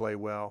we do play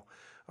well.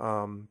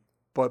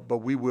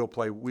 But we will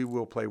play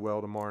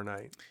well tomorrow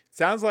night.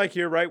 Sounds like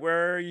you're right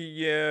where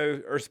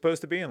you are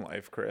supposed to be in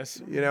life,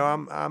 Chris.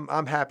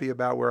 I'm happy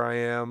about where I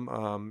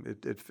am.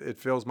 It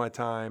fills my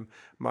time.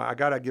 I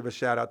gotta give a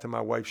shout out to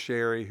my wife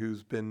Sherry,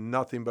 who's been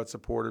nothing but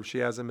supportive. She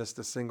hasn't missed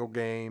a single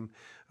game.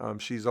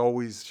 She's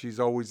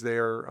always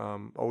there.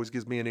 Always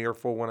gives me an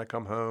earful when I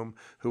come home.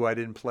 Who I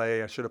didn't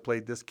play. I should have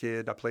played this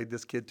kid. I played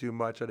this kid too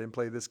much. I didn't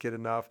play this kid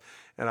enough.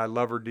 And I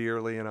love her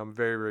dearly, and I'm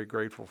very, very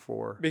grateful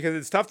for her. Because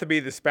it's tough to be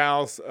the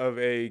spouse of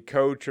a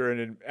coach or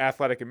an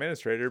athletic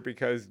administrator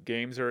because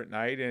games are at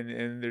night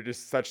and they're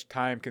just such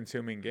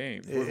time-consuming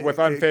games with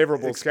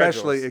unfavorable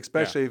schedules.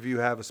 Especially if you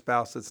have a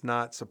spouse that's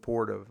not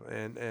supportive,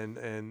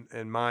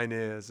 and mine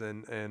is.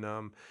 And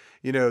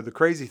the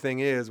crazy thing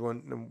is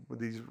when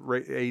these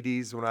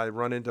ADs, when I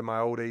run into my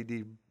old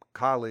AD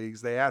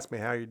colleagues, they ask me,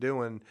 how you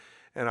doing?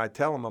 And I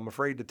tell them, I'm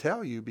afraid to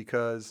tell you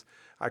because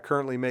I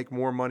currently make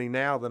more money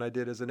now than I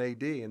did as an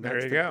AD. And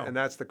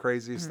that's the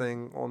craziest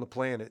thing on the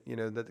planet,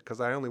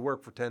 because I only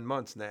work for 10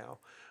 months now,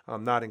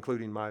 not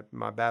including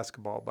my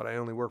basketball, but I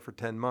only work for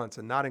 10 months.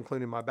 And not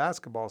including my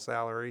basketball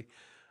salary,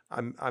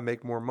 I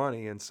make more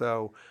money. And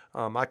so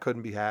I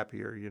couldn't be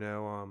happier.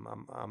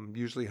 I'm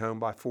usually home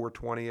by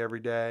 4:20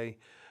 every day.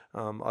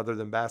 Other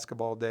than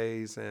basketball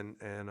days, and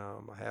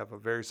I have a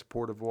very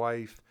supportive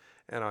wife,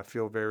 and I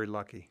feel very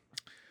lucky.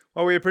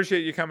 Well, we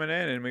appreciate you coming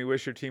in, and we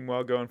wish your team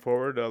well going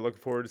forward. Look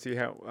forward to see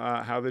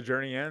how the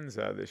journey ends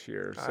this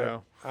year.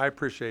 So I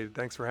appreciate it.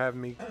 Thanks for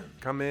having me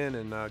come in,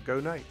 and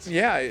go Knights.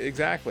 Yeah,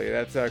 exactly.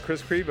 That's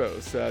Chris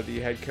Krivos, the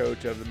head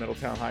coach of the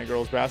Middletown High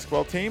girls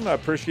basketball team. I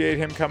appreciate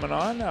him coming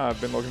on. I've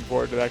been looking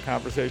forward to that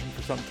conversation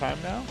for some time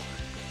now.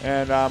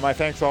 And my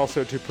thanks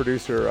also to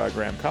producer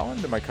Graham Collin,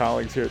 to my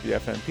colleagues here at the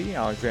FNP,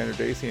 Alexander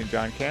Dacey and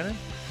John Cannon.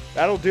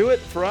 That'll do it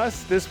for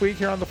us this week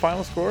here on The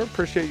Final Score.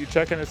 Appreciate you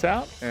checking us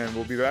out, and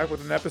we'll be back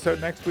with an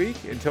episode next week.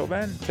 Until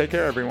then, take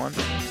care, everyone.